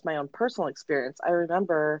to just my own personal experience. I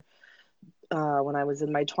remember when I was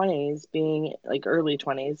in my 20s, being like early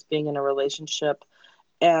 20s, being in a relationship.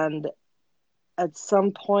 And at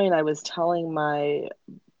some point, I was telling my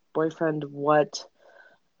boyfriend what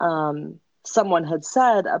someone had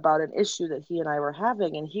said about an issue that he and I were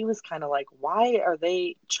having. And he was kind of like, why are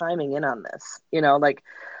they chiming in on this? Like,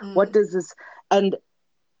 what Mm, does this? And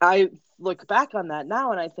I look back on that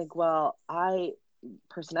now and I think, well,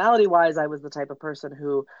 personality wise, I was the type of person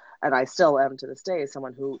who, and I still am to this day,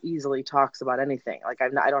 someone who easily talks about anything. Like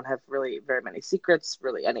I don't have really very many secrets,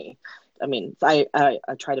 really any. I mean, I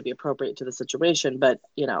try to be appropriate to the situation, but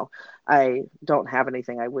I don't have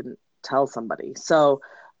anything I wouldn't tell somebody. So,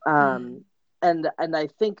 mm, and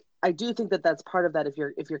I do think that that's part of that.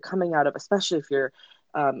 If you're coming out of, especially if you're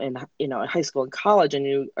in in high school and college, and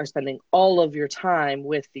you are spending all of your time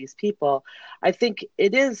with these people. I think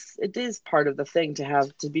it is part of the thing to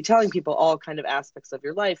have to be telling people all kind of aspects of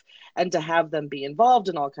your life, and to have them be involved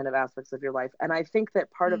in all kind of aspects of your life. And I think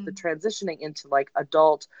that part of the Mm. transitioning into like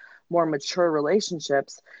adult, more mature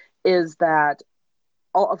relationships is that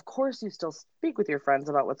of course you still speak with your friends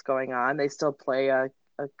about what's going on. They still play a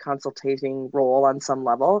consultating role on some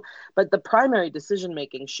level, but the primary decision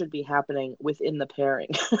making should be happening within the pairing.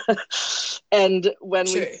 And when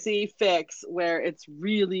we True. see fics where it's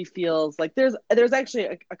really feels like there's actually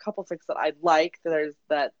a couple fics that I like, there's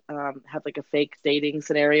that have like a fake dating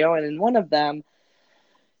scenario, and in one of them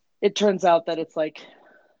it turns out that it's like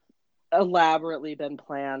elaborately been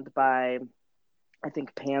planned by, I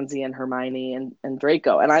think, Pansy and Hermione and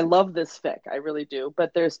Draco. And I love this fic, I really do.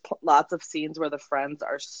 But there's lots of scenes where the friends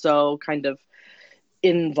are so kind of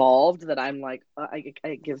involved that I'm like,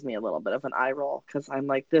 it gives me a little bit of an eye roll, because I'm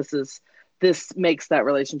like, this makes that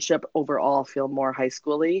relationship overall feel more high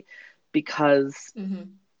schooly, because Hmm.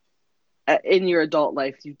 in your adult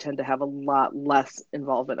life you tend to have a lot less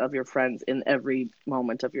involvement of your friends in every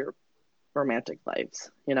moment of your romantic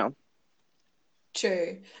lives.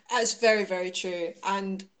 True. That's very, very true.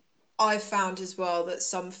 And I found as well that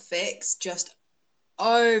some fics just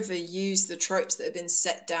overuse the tropes that have been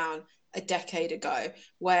set down a decade ago,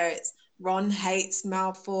 where it's Ron hates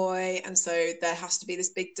Malfoy, and so there has to be this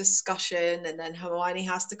big discussion, and then Hermione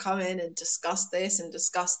has to come in and discuss this and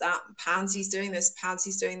discuss that. And Pansy's doing this,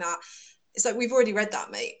 Pansy's doing that. It's like we've already read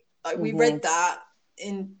that, mate. Like we Mm-hmm. read that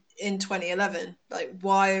in 2011. Like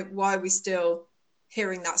why are we still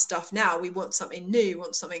hearing that stuff now? We want something new, we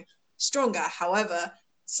want something stronger. However,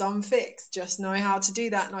 some fics just know how to do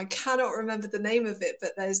that, and I cannot remember the name of it,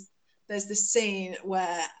 but there's this scene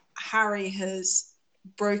where Harry has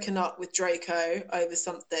broken up with Draco over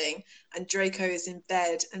something, and Draco is in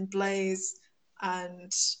bed, and Blaise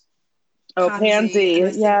and Oh, Pansy, and Pansy, I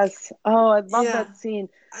think, yes. Oh, I love yeah, that scene.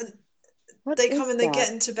 and What they come is and they that?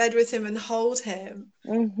 get into bed with him and hold him.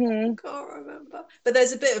 Mm-hmm. Can't remember, but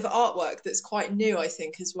there's a bit of artwork that's quite new, I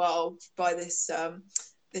think, as well, by this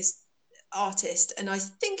artist, and I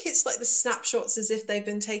think it's like the snapshots as if they've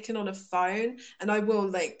been taken on a phone. And I will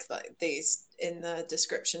link like these in the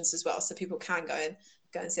descriptions as well, so people can go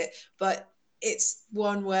and see it. But it's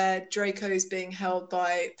one where Draco's being held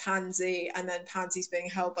by Pansy, and then Pansy's being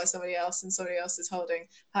held by somebody else, and somebody else is holding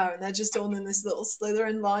her, and they're just all in this little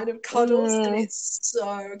Slytherin line of cuddles, and Mm, it's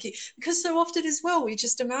so cute. Because so often as well, we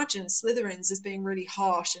just imagine Slytherins as being really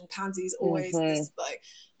harsh, and Pansy's always mm-hmm. this like,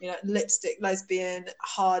 lipstick lesbian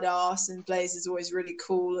hard ass, and Blaise is always really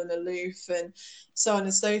cool and aloof, and so on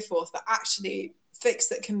and so forth. But actually, fics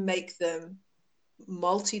that can make them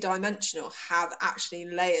multi-dimensional have actually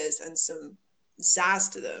layers and some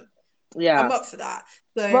zazz to them. I'm Yeah. up for that.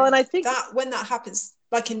 So Well, and I think, that when that happens,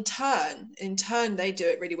 like in turn they do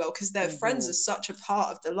it really well, because their friends mm-hmm. are such a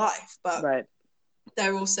part of the life, but Right. they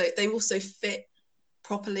also fit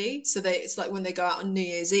properly. So it's like when they go out on New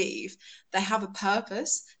Year's Eve, they have a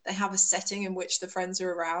purpose, they have a setting in which the friends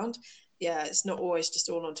are around. Yeah, it's not always just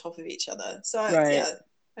all on top of each other. So Right. yeah,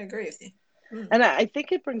 I agree with you. Mm. And I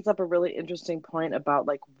think it brings up a really interesting point about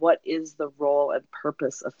like what is the role and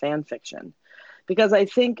purpose of fan fiction? Because I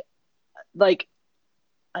think, like,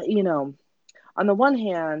 you know, on the one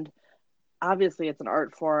hand, obviously it's an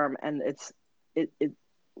art form, and it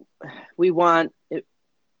we want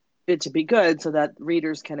it to be good so that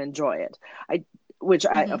readers can enjoy it. Which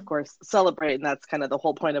I, of Mm-hmm. course, celebrate, and that's kind of the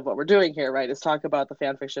whole point of what we're doing here, right? Is talk about the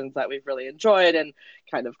fan fictions that we've really enjoyed, and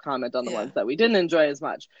kind of comment on the Yeah. ones that we didn't enjoy as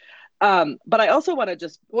much. But I also want to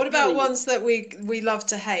just What about really, ones that we love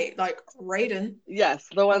to hate, like Raiden? yes,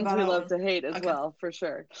 the What ones about we that love one? to hate as Okay. well, for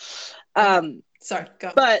sure. Okay. Um, Sorry,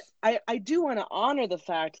 go. but I do want to honor the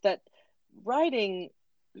fact that writing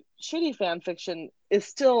shitty fan fiction is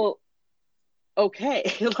still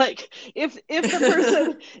okay. Like, if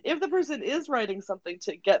the person is writing something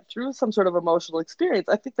to get through some sort of emotional experience,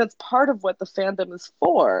 I think that's part of what the fandom is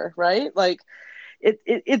for, right? Like,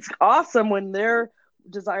 it's awesome when their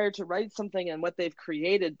desire to write something and what they've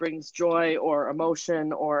created brings joy or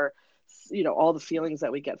emotion, or all the feelings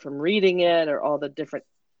that we get from reading it, or all the different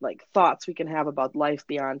like thoughts we can have about life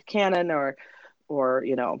beyond canon, or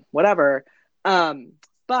whatever.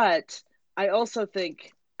 But I also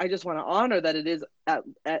think I just want to honor that it is at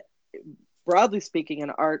broadly speaking an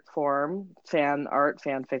art form, fan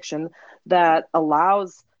fiction, that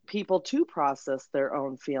allows people to process their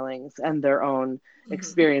own feelings and their own Mm-hmm.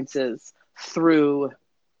 experiences through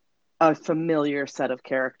a familiar set of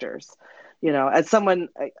characters. As someone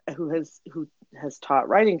who has taught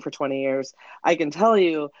writing for 20 years, I can tell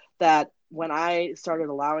you that when I started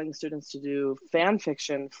allowing students to do fan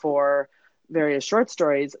fiction for various short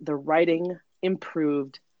stories, the writing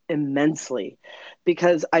improved immensely,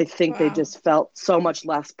 because I think they Wow. just felt so much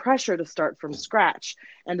less pressure to start from scratch,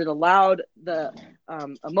 and it allowed the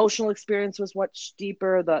emotional experience was much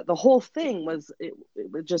deeper. The whole thing was it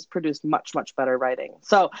just produced much better writing.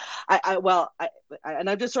 So and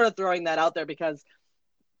I'm just sort of throwing that out there because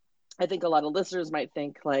I think a lot of listeners might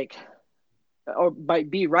think like, or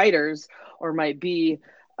might be writers, or might be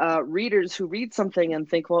readers who read something and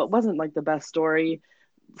think, well, it wasn't like the best story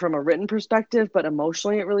from a written perspective, but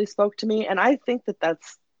emotionally it really spoke to me. And I think that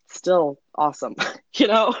that's still awesome, you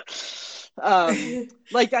know?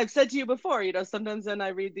 Like I've said to you before, you know, sometimes when I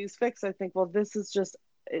read these fics, I think, well, this is just,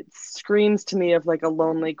 it screams to me of like a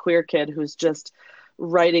lonely queer kid who's just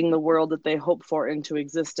writing the world that they hope for into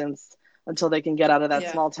existence until they can get out of that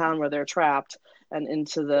Yeah. small town where they're trapped and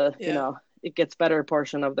into the, you Yeah. know, it gets better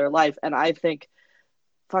portion of their life. And I think,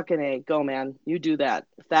 fucking A, go man, you do that.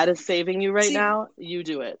 If that is saving you right See, now, you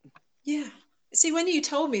do it. yeah. See, when you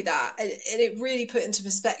told me that, it really put into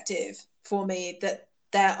perspective for me that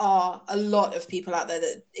there are a lot of people out there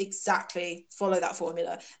that exactly follow that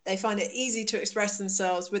formula. They find it easy to express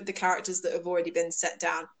themselves with the characters that have already been set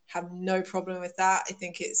down. Have no problem with that. I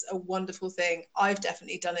think it's a wonderful thing. I've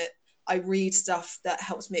definitely done it. I read stuff that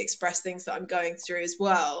helps me express things that I'm going through as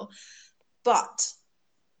well. But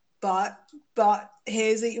but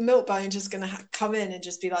here's a Milkbone just going to come in and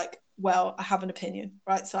just be like, well, I have an opinion,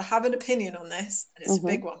 right? So I have an opinion on this, and it's a Mm-hmm.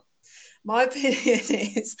 big one. My opinion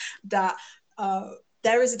is that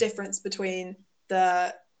there is a difference between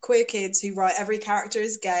the queer kids who write every character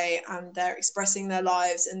is gay and they're expressing their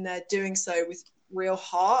lives and they're doing so with real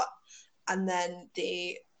heart, and then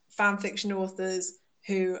the fan fiction authors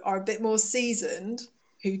who are a bit more seasoned,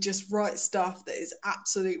 who just write stuff that is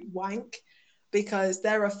absolute wank. Because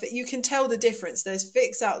there are, you can tell the difference. There's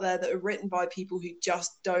fics out there that are written by people who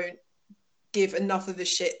just don't give enough of a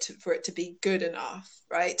shit for it to be good enough,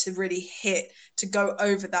 right? To really hit, to go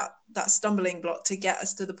over that stumbling block to get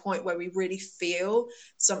us to the point where we really feel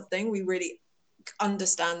something, we really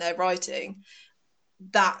understand their writing.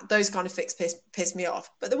 That those kind of fics piss me off.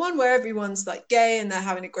 But the one where everyone's like gay and they're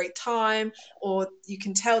having a great time, or you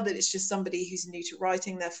can tell that it's just somebody who's new to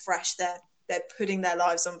writing, they're fresh, they're putting their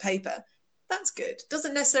lives on paper. That's good.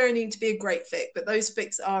 Doesn't necessarily need to be a great fic, but those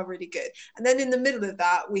fics are really good. And then in the middle of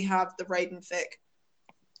that, we have the Raiden fic.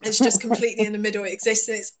 It's just completely in the middle. It exists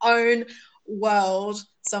in its own world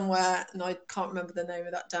somewhere, and I can't remember the name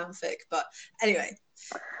of that damn fic. But anyway,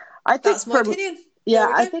 I think that's my for opinion. There Yeah,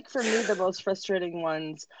 we I go. think for me the most frustrating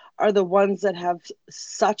ones are the ones that have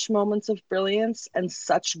such moments of brilliance and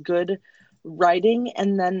such good writing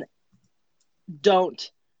and then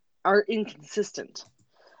don't are inconsistent.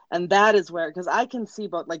 And that is where, because I can see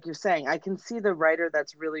both, like you're saying, I can see the writer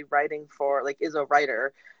that's really writing for, like, is a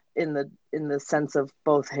writer in the sense of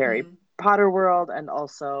both Harry Potter world, and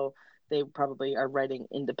also they probably are writing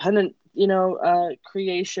independent, you know,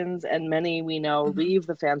 creations, and many we know leave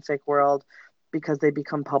the fanfic world because they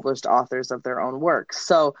become published authors of their own works.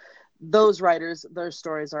 So those writers, their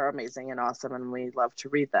stories are amazing and awesome, and we love to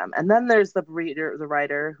read them. And then there's the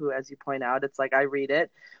writer who, as you point out, it's like I read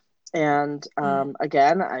it, and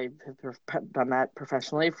again, I have done that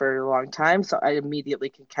professionally for a long time, so I immediately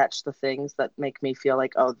can catch the things that make me feel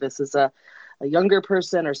like, oh, this is a younger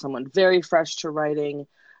person or someone very fresh to writing.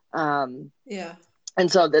 Yeah. And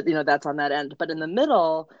so that, you know, that's on that end. But in the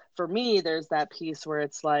middle, for me, there's that piece where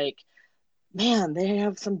it's like, man, they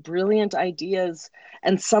have some brilliant ideas,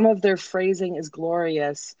 and some of their phrasing is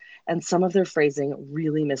glorious, and some of their phrasing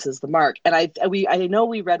really misses the mark. And I know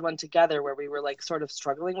we read one together where we were like sort of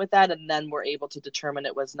struggling with that, and then we're able to determine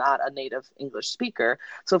it was not a native English speaker.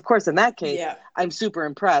 So of course, in that case, Yeah. I'm super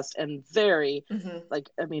impressed and very like,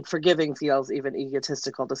 I mean, forgiving feels even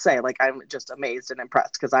egotistical to say. Like, I'm just amazed and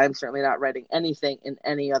impressed because I'm certainly not writing anything in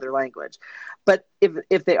any other language. But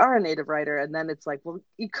if they are a native writer, and then it's like, well,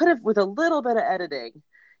 you could have, with a little bit of editing,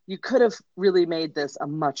 you could have really made this a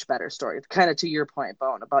much better story. Kind of to your point,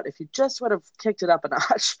 Bone, about if you just would have kicked it up a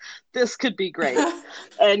notch, this could be great.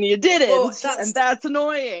 And you Well, didn't, and that's that's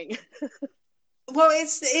annoying. well,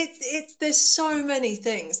 it's there's so many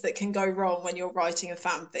things that can go wrong when you're writing a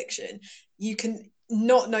fan fiction. You can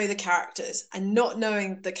not know the characters, and not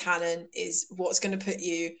knowing the canon is what's going to put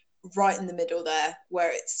you right in the middle there,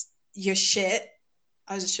 where it's your shit.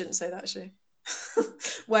 I just shouldn't say that, actually.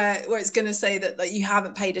 where it's going to say that like you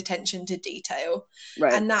haven't paid attention to detail,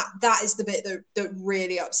 Right. and that is the bit that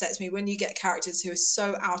really upsets me, when you get characters who are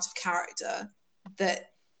so out of character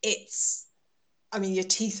that it's, I mean, your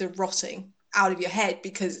teeth are rotting out of your head,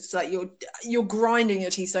 because it's like you're grinding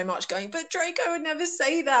your teeth so much going, but Draco would never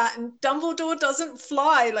say that, and Dumbledore doesn't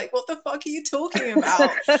fly, like what the fuck are you talking about?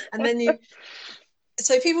 And then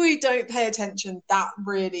so people who don't pay attention, that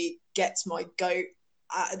really gets my goat.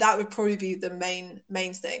 That would probably be the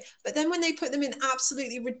main thing. But then when they put them in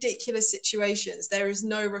absolutely ridiculous situations, there is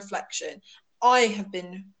no reflection. I have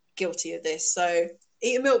been guilty of this. So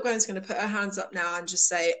Eat a Milkbone's going to put her hands up now and just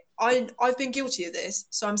say, I've been guilty of this,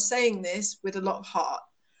 so I'm saying this with a lot of heart.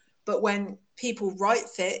 But when people write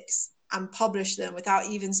fics and publish them without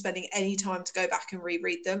even spending any time to go back and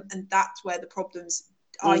reread them, and that's where the problems,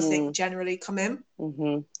 I think, generally come in.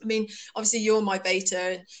 I mean, obviously you're my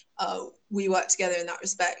beta, and we work together in that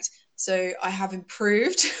respect. So I have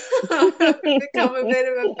improved, become a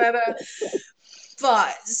bit of a better.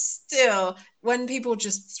 But still, when people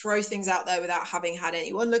just throw things out there without having had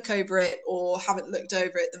anyone look over it or haven't looked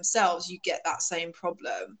over it themselves, you get that same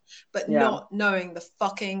problem. But not knowing the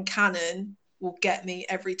fucking canon will get me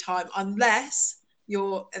every time, unless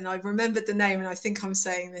you're, and I remembered the name and I think I'm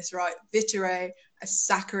saying this right, Vittere, a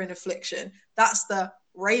Saccharine Affliction. That's the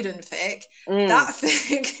Raiden fic. That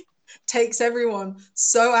fic takes everyone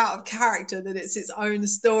so out of character that it's its own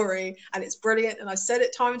story, and it's brilliant. And I've said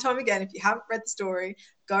it time and time again, if you haven't read the story,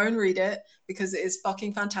 go and read it, because it is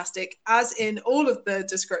fucking fantastic. As in all of the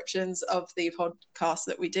descriptions of the podcast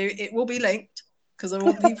that we do, it will be linked, because I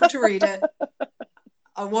want people to read it.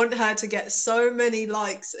 I want her to get so many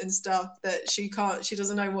likes and stuff that she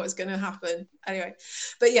doesn't know what is going to happen. Anyway,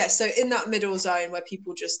 but yeah, so in that middle zone where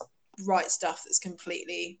people just write stuff that's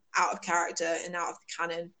completely out of character and out of the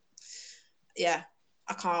canon, yeah,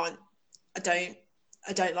 I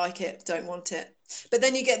don't like it, don't want it. But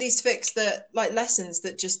then you get these fics that, like lessons,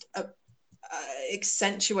 that just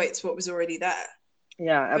accentuates what was already there.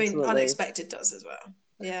 Yeah, absolutely. I mean, Unexpected does as well.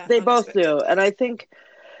 Yeah, they both do. And I think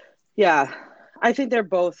they're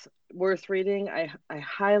both worth reading. I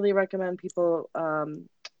highly recommend people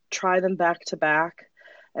try them back to back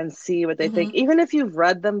and see what they think, even if you've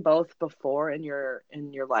read them both before in your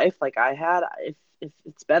life, like I had. If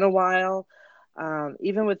it's been a while,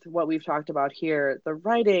 even with what we've talked about here, the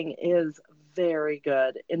writing is very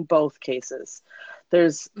good in both cases.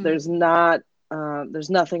 There's nothing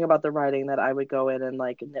about the writing that I would go in and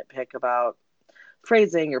like nitpick about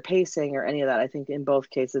phrasing or pacing or any of that. I think in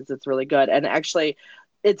both cases it's really good. And actually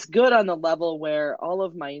it's good on the level where all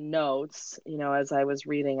of my notes, as I was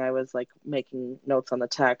reading, I was like making notes on the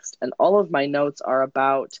text, and all of my notes are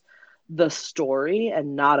about the story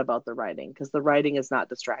and not about the writing, because the writing is not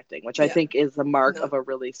distracting, which I think is the mark of a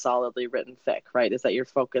really solidly written fic, right? Is that you're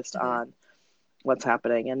focused on what's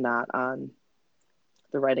happening and not on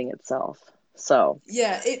the writing itself. So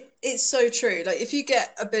yeah, it's so true. Like if you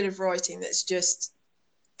get a bit of writing that's just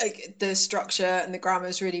like the structure and the grammar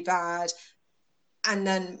is really bad, and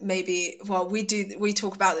then maybe, well, we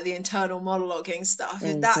talk about the internal monologuing stuff,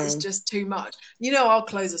 if that is just too much, I'll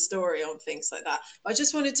close a story on things like that. I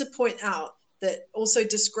just wanted to point out that also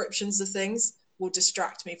descriptions of things will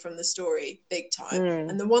distract me from the story big time.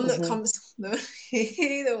 And the one that comes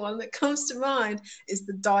the one that comes to mind is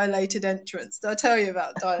the dilated entrance. Did I tell you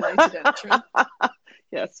about dilated entrance?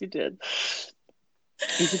 Yes, you did.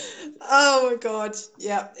 Oh my god,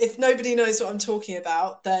 yeah. If nobody knows what I'm talking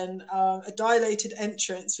about, then a dilated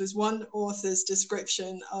entrance was one author's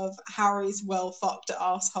description of Harry's well fucked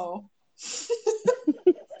asshole.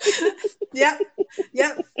 Yep.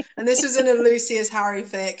 And this was in a Lucius Harry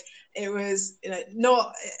fic. It was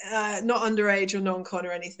not underage or non-con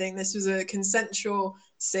or anything. This was a consensual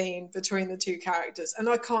scene between the two characters, and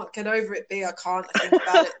I can't get over it. I can't.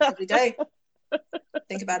 I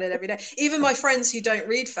think about it every day. Even my friends who don't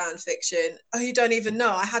read fan fiction, who don't even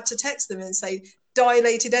know, I had to text them and say,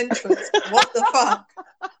 dilated entrance. What the fuck?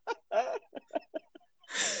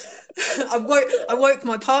 I woke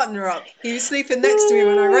my partner up. He was sleeping next to me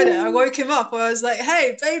when I read it. I woke him up. I was like,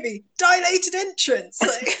 hey baby, dilated entrance.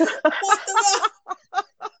 Like, what the fuck?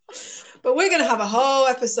 But we're going to have a whole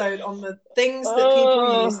episode on the things that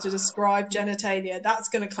people use to describe genitalia. That's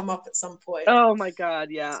going to come up at some point. Oh my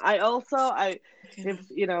god, yeah.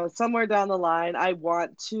 If somewhere down the line, I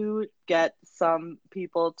want to get some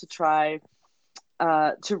people to try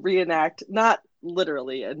to reenact, not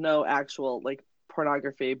literally and no actual like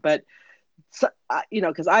pornography, but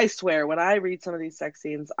because I swear when I read some of these sex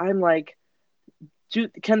scenes, I'm like,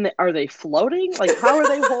 are they floating? Like, how are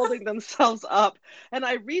they holding themselves up? And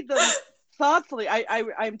I read them thoughtfully.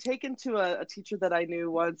 I'm taken to a teacher that I knew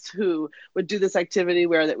once who would do this activity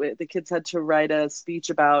where the kids had to write a speech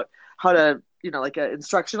about how to like an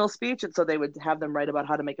instructional speech. And so they would have them write about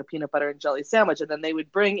how to make a peanut butter and jelly sandwich. And then they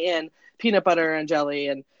would bring in peanut butter and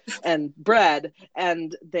jelly and bread,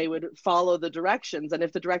 and they would follow the directions. And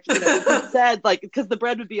if the direction, if it said, like, because the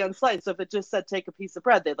bread would be unsliced. So if it just said, take a piece of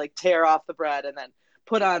bread, they'd like tear off the bread and then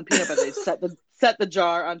put on peanut butter. They'd set the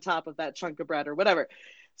jar on top of that chunk of bread or whatever.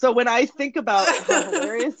 So when I think about how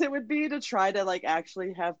hilarious it would be to try to like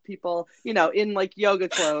actually have people, in like yoga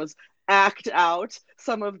clothes act out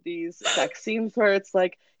some of these sex scenes where it's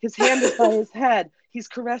like his hand is by his head, he's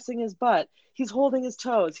caressing his butt, he's holding his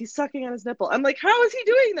toes, he's sucking on his nipple. I'm like, how is he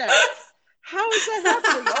doing that? How is that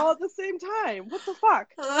happening all at the same time? What the fuck?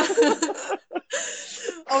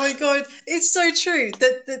 Oh my god, it's so true.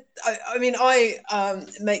 I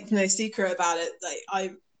make no secret about it. Like,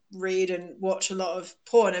 I read and watch a lot of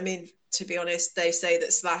porn. I mean, to be honest, they say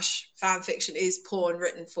that slash fan fiction is porn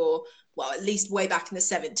written for, well, at least way back in the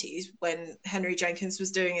 70s when Henry Jenkins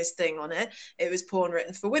was doing his thing on it. It was porn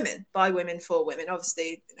written for women, by women, for women.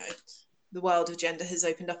 Obviously, the world of gender has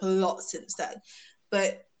opened up a lot since then.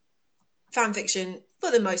 But fan fiction,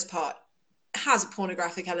 for the most part, has a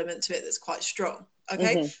pornographic element to it that's quite strong.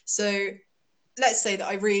 Okay. Mm-hmm. So let's say that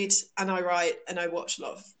I read and I write and I watch a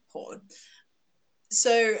lot of porn.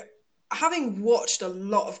 So having watched a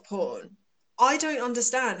lot of porn, I don't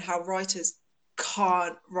understand how writers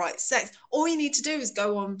can't write sex. All you need to do is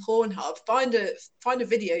go on Pornhub, find a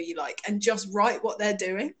video you like, and just write what they're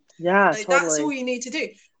doing. Yeah, totally. That's all you need to do.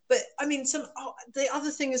 But I mean, the other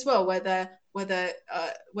thing as well, where they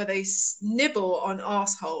nibble on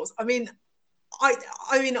assholes. I mean, I've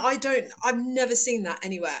never seen that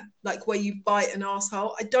anywhere. Like, where you bite an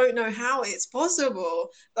asshole. I don't know how it's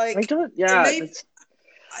possible. Like, I don't. Yeah.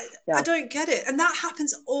 I don't get it. And that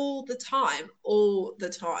happens all the time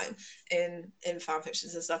in fan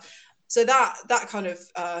fictions and stuff. So that kind of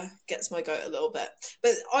gets my goat a little bit.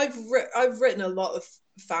 But I've written a lot of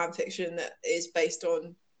fan fiction that is based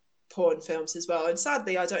on porn films as well. And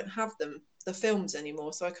sadly, I don't have the films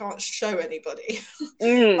anymore, so I can't show anybody.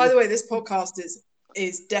 By the way, this podcast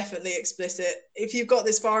is definitely explicit. If you've got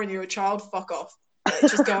this far and you're a child, fuck off.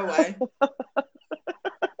 Just go away.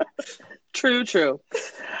 True.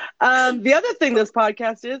 The other thing this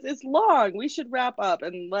podcast is long. We should wrap up,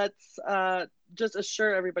 and let's just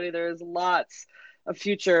assure everybody there is lots of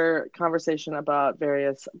future conversation about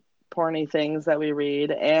various porny things that we read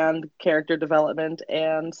and character development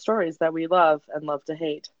and stories that we love and love to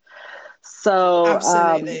hate. So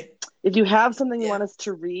if you have something you want us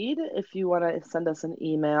to read, if you want to send us an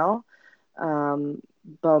email, Bone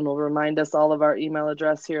will remind us all of our email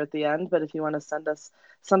address here at the end, but if you want to send us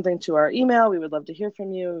something to our email, we would love to hear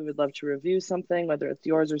from you. We would love to review something, whether it's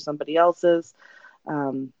yours or somebody else's.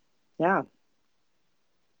 Yeah,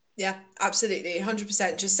 absolutely.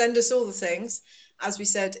 100%. Just send us all the things. As we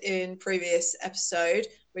said in previous episode,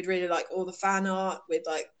 we'd really like all the fan art, we'd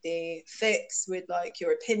like the fics, we'd like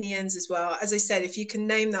your opinions as well. As I said, if you can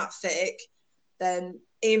name that fic, then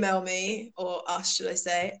email me, or us, should I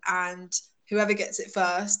say, and whoever gets it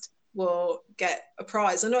first will get a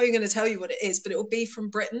prize. I'm not even going to tell you what it is, but it will be from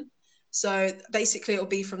Britain. So basically, it will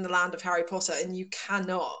be from the land of Harry Potter, and you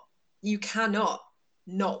cannot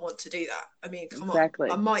not want to do that. I mean, come on.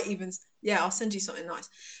 I might even, I'll send you something nice.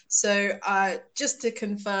 So just to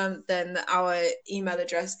confirm then, that our email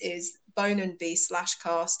address is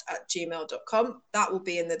boneandb/cast@gmail.com. That will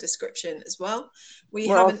be in the description as well.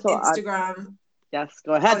 We're have an Instagram. Yes,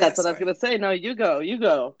 go ahead. That's what I was going to say. No, you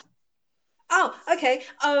go. Oh, okay.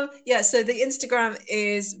 So the Instagram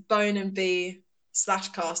is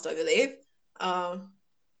boneandb/cast, I believe. Have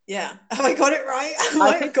I got it right? I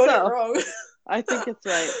might have got it wrong. I think it's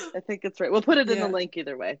right. We'll put it in the link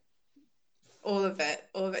either way. All of it.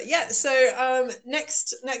 Yeah. So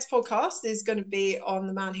next podcast is going to be on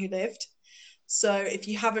The Man Who Lived. So if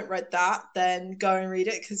you haven't read that, then go and read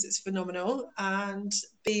it, because it's phenomenal. And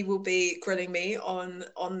B will be grilling me on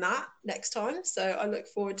that next time. So I look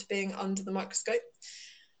forward to being under the microscope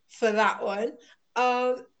for that one.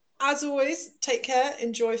 As always, take care,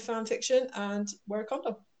 enjoy fan fiction, and wear a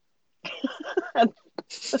condom.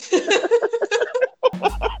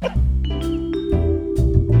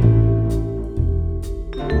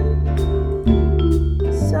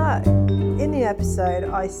 So, in the episode,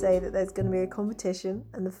 I say that there's going to be a competition,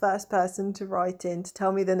 and the first person to write in to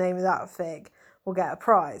tell me the name of that fic will get a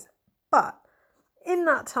prize. But in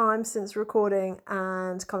that time since recording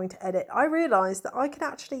and coming to edit, I realised that I could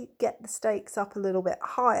actually get the stakes up a little bit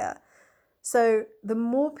higher. So the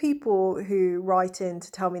more people who write in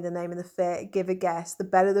to tell me the name of the fic, give a guess, the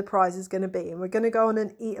better the prize is going to be. And we're going to go on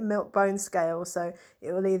an eat a milk bone scale. So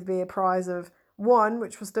it will either be a prize of One,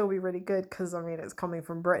 which will still be really good because, I mean, it's coming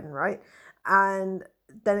from Britain, right? And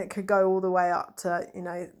then it could go all the way up to,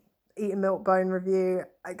 Eat a Milk Bone review,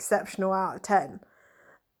 exceptional out of 10.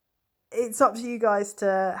 It's up to you guys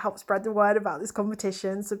to help spread the word about this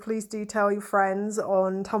competition. So please do tell your friends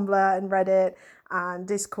on Tumblr and Reddit and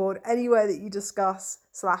Discord, anywhere that you discuss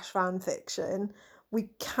 /fanfiction. We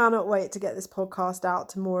cannot wait to get this podcast out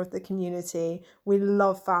to more of the community. We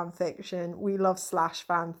love fanfiction. We love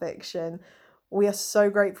 /fanfiction. We are so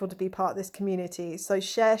grateful to be part of this community. So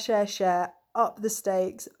share, up the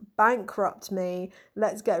stakes, bankrupt me.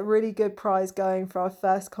 Let's get a really good prize going for our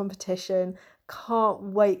first competition. Can't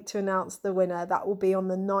wait to announce the winner. That will be on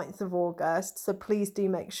the 9th of August. So please do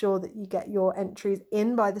make sure that you get your entries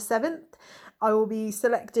in by the 7th. I will be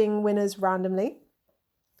selecting winners randomly.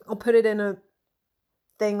 I'll put it in a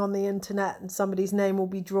thing on the internet and somebody's name will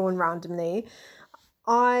be drawn randomly.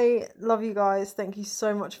 I love you guys. Thank you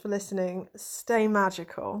so much for listening. Stay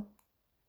magical.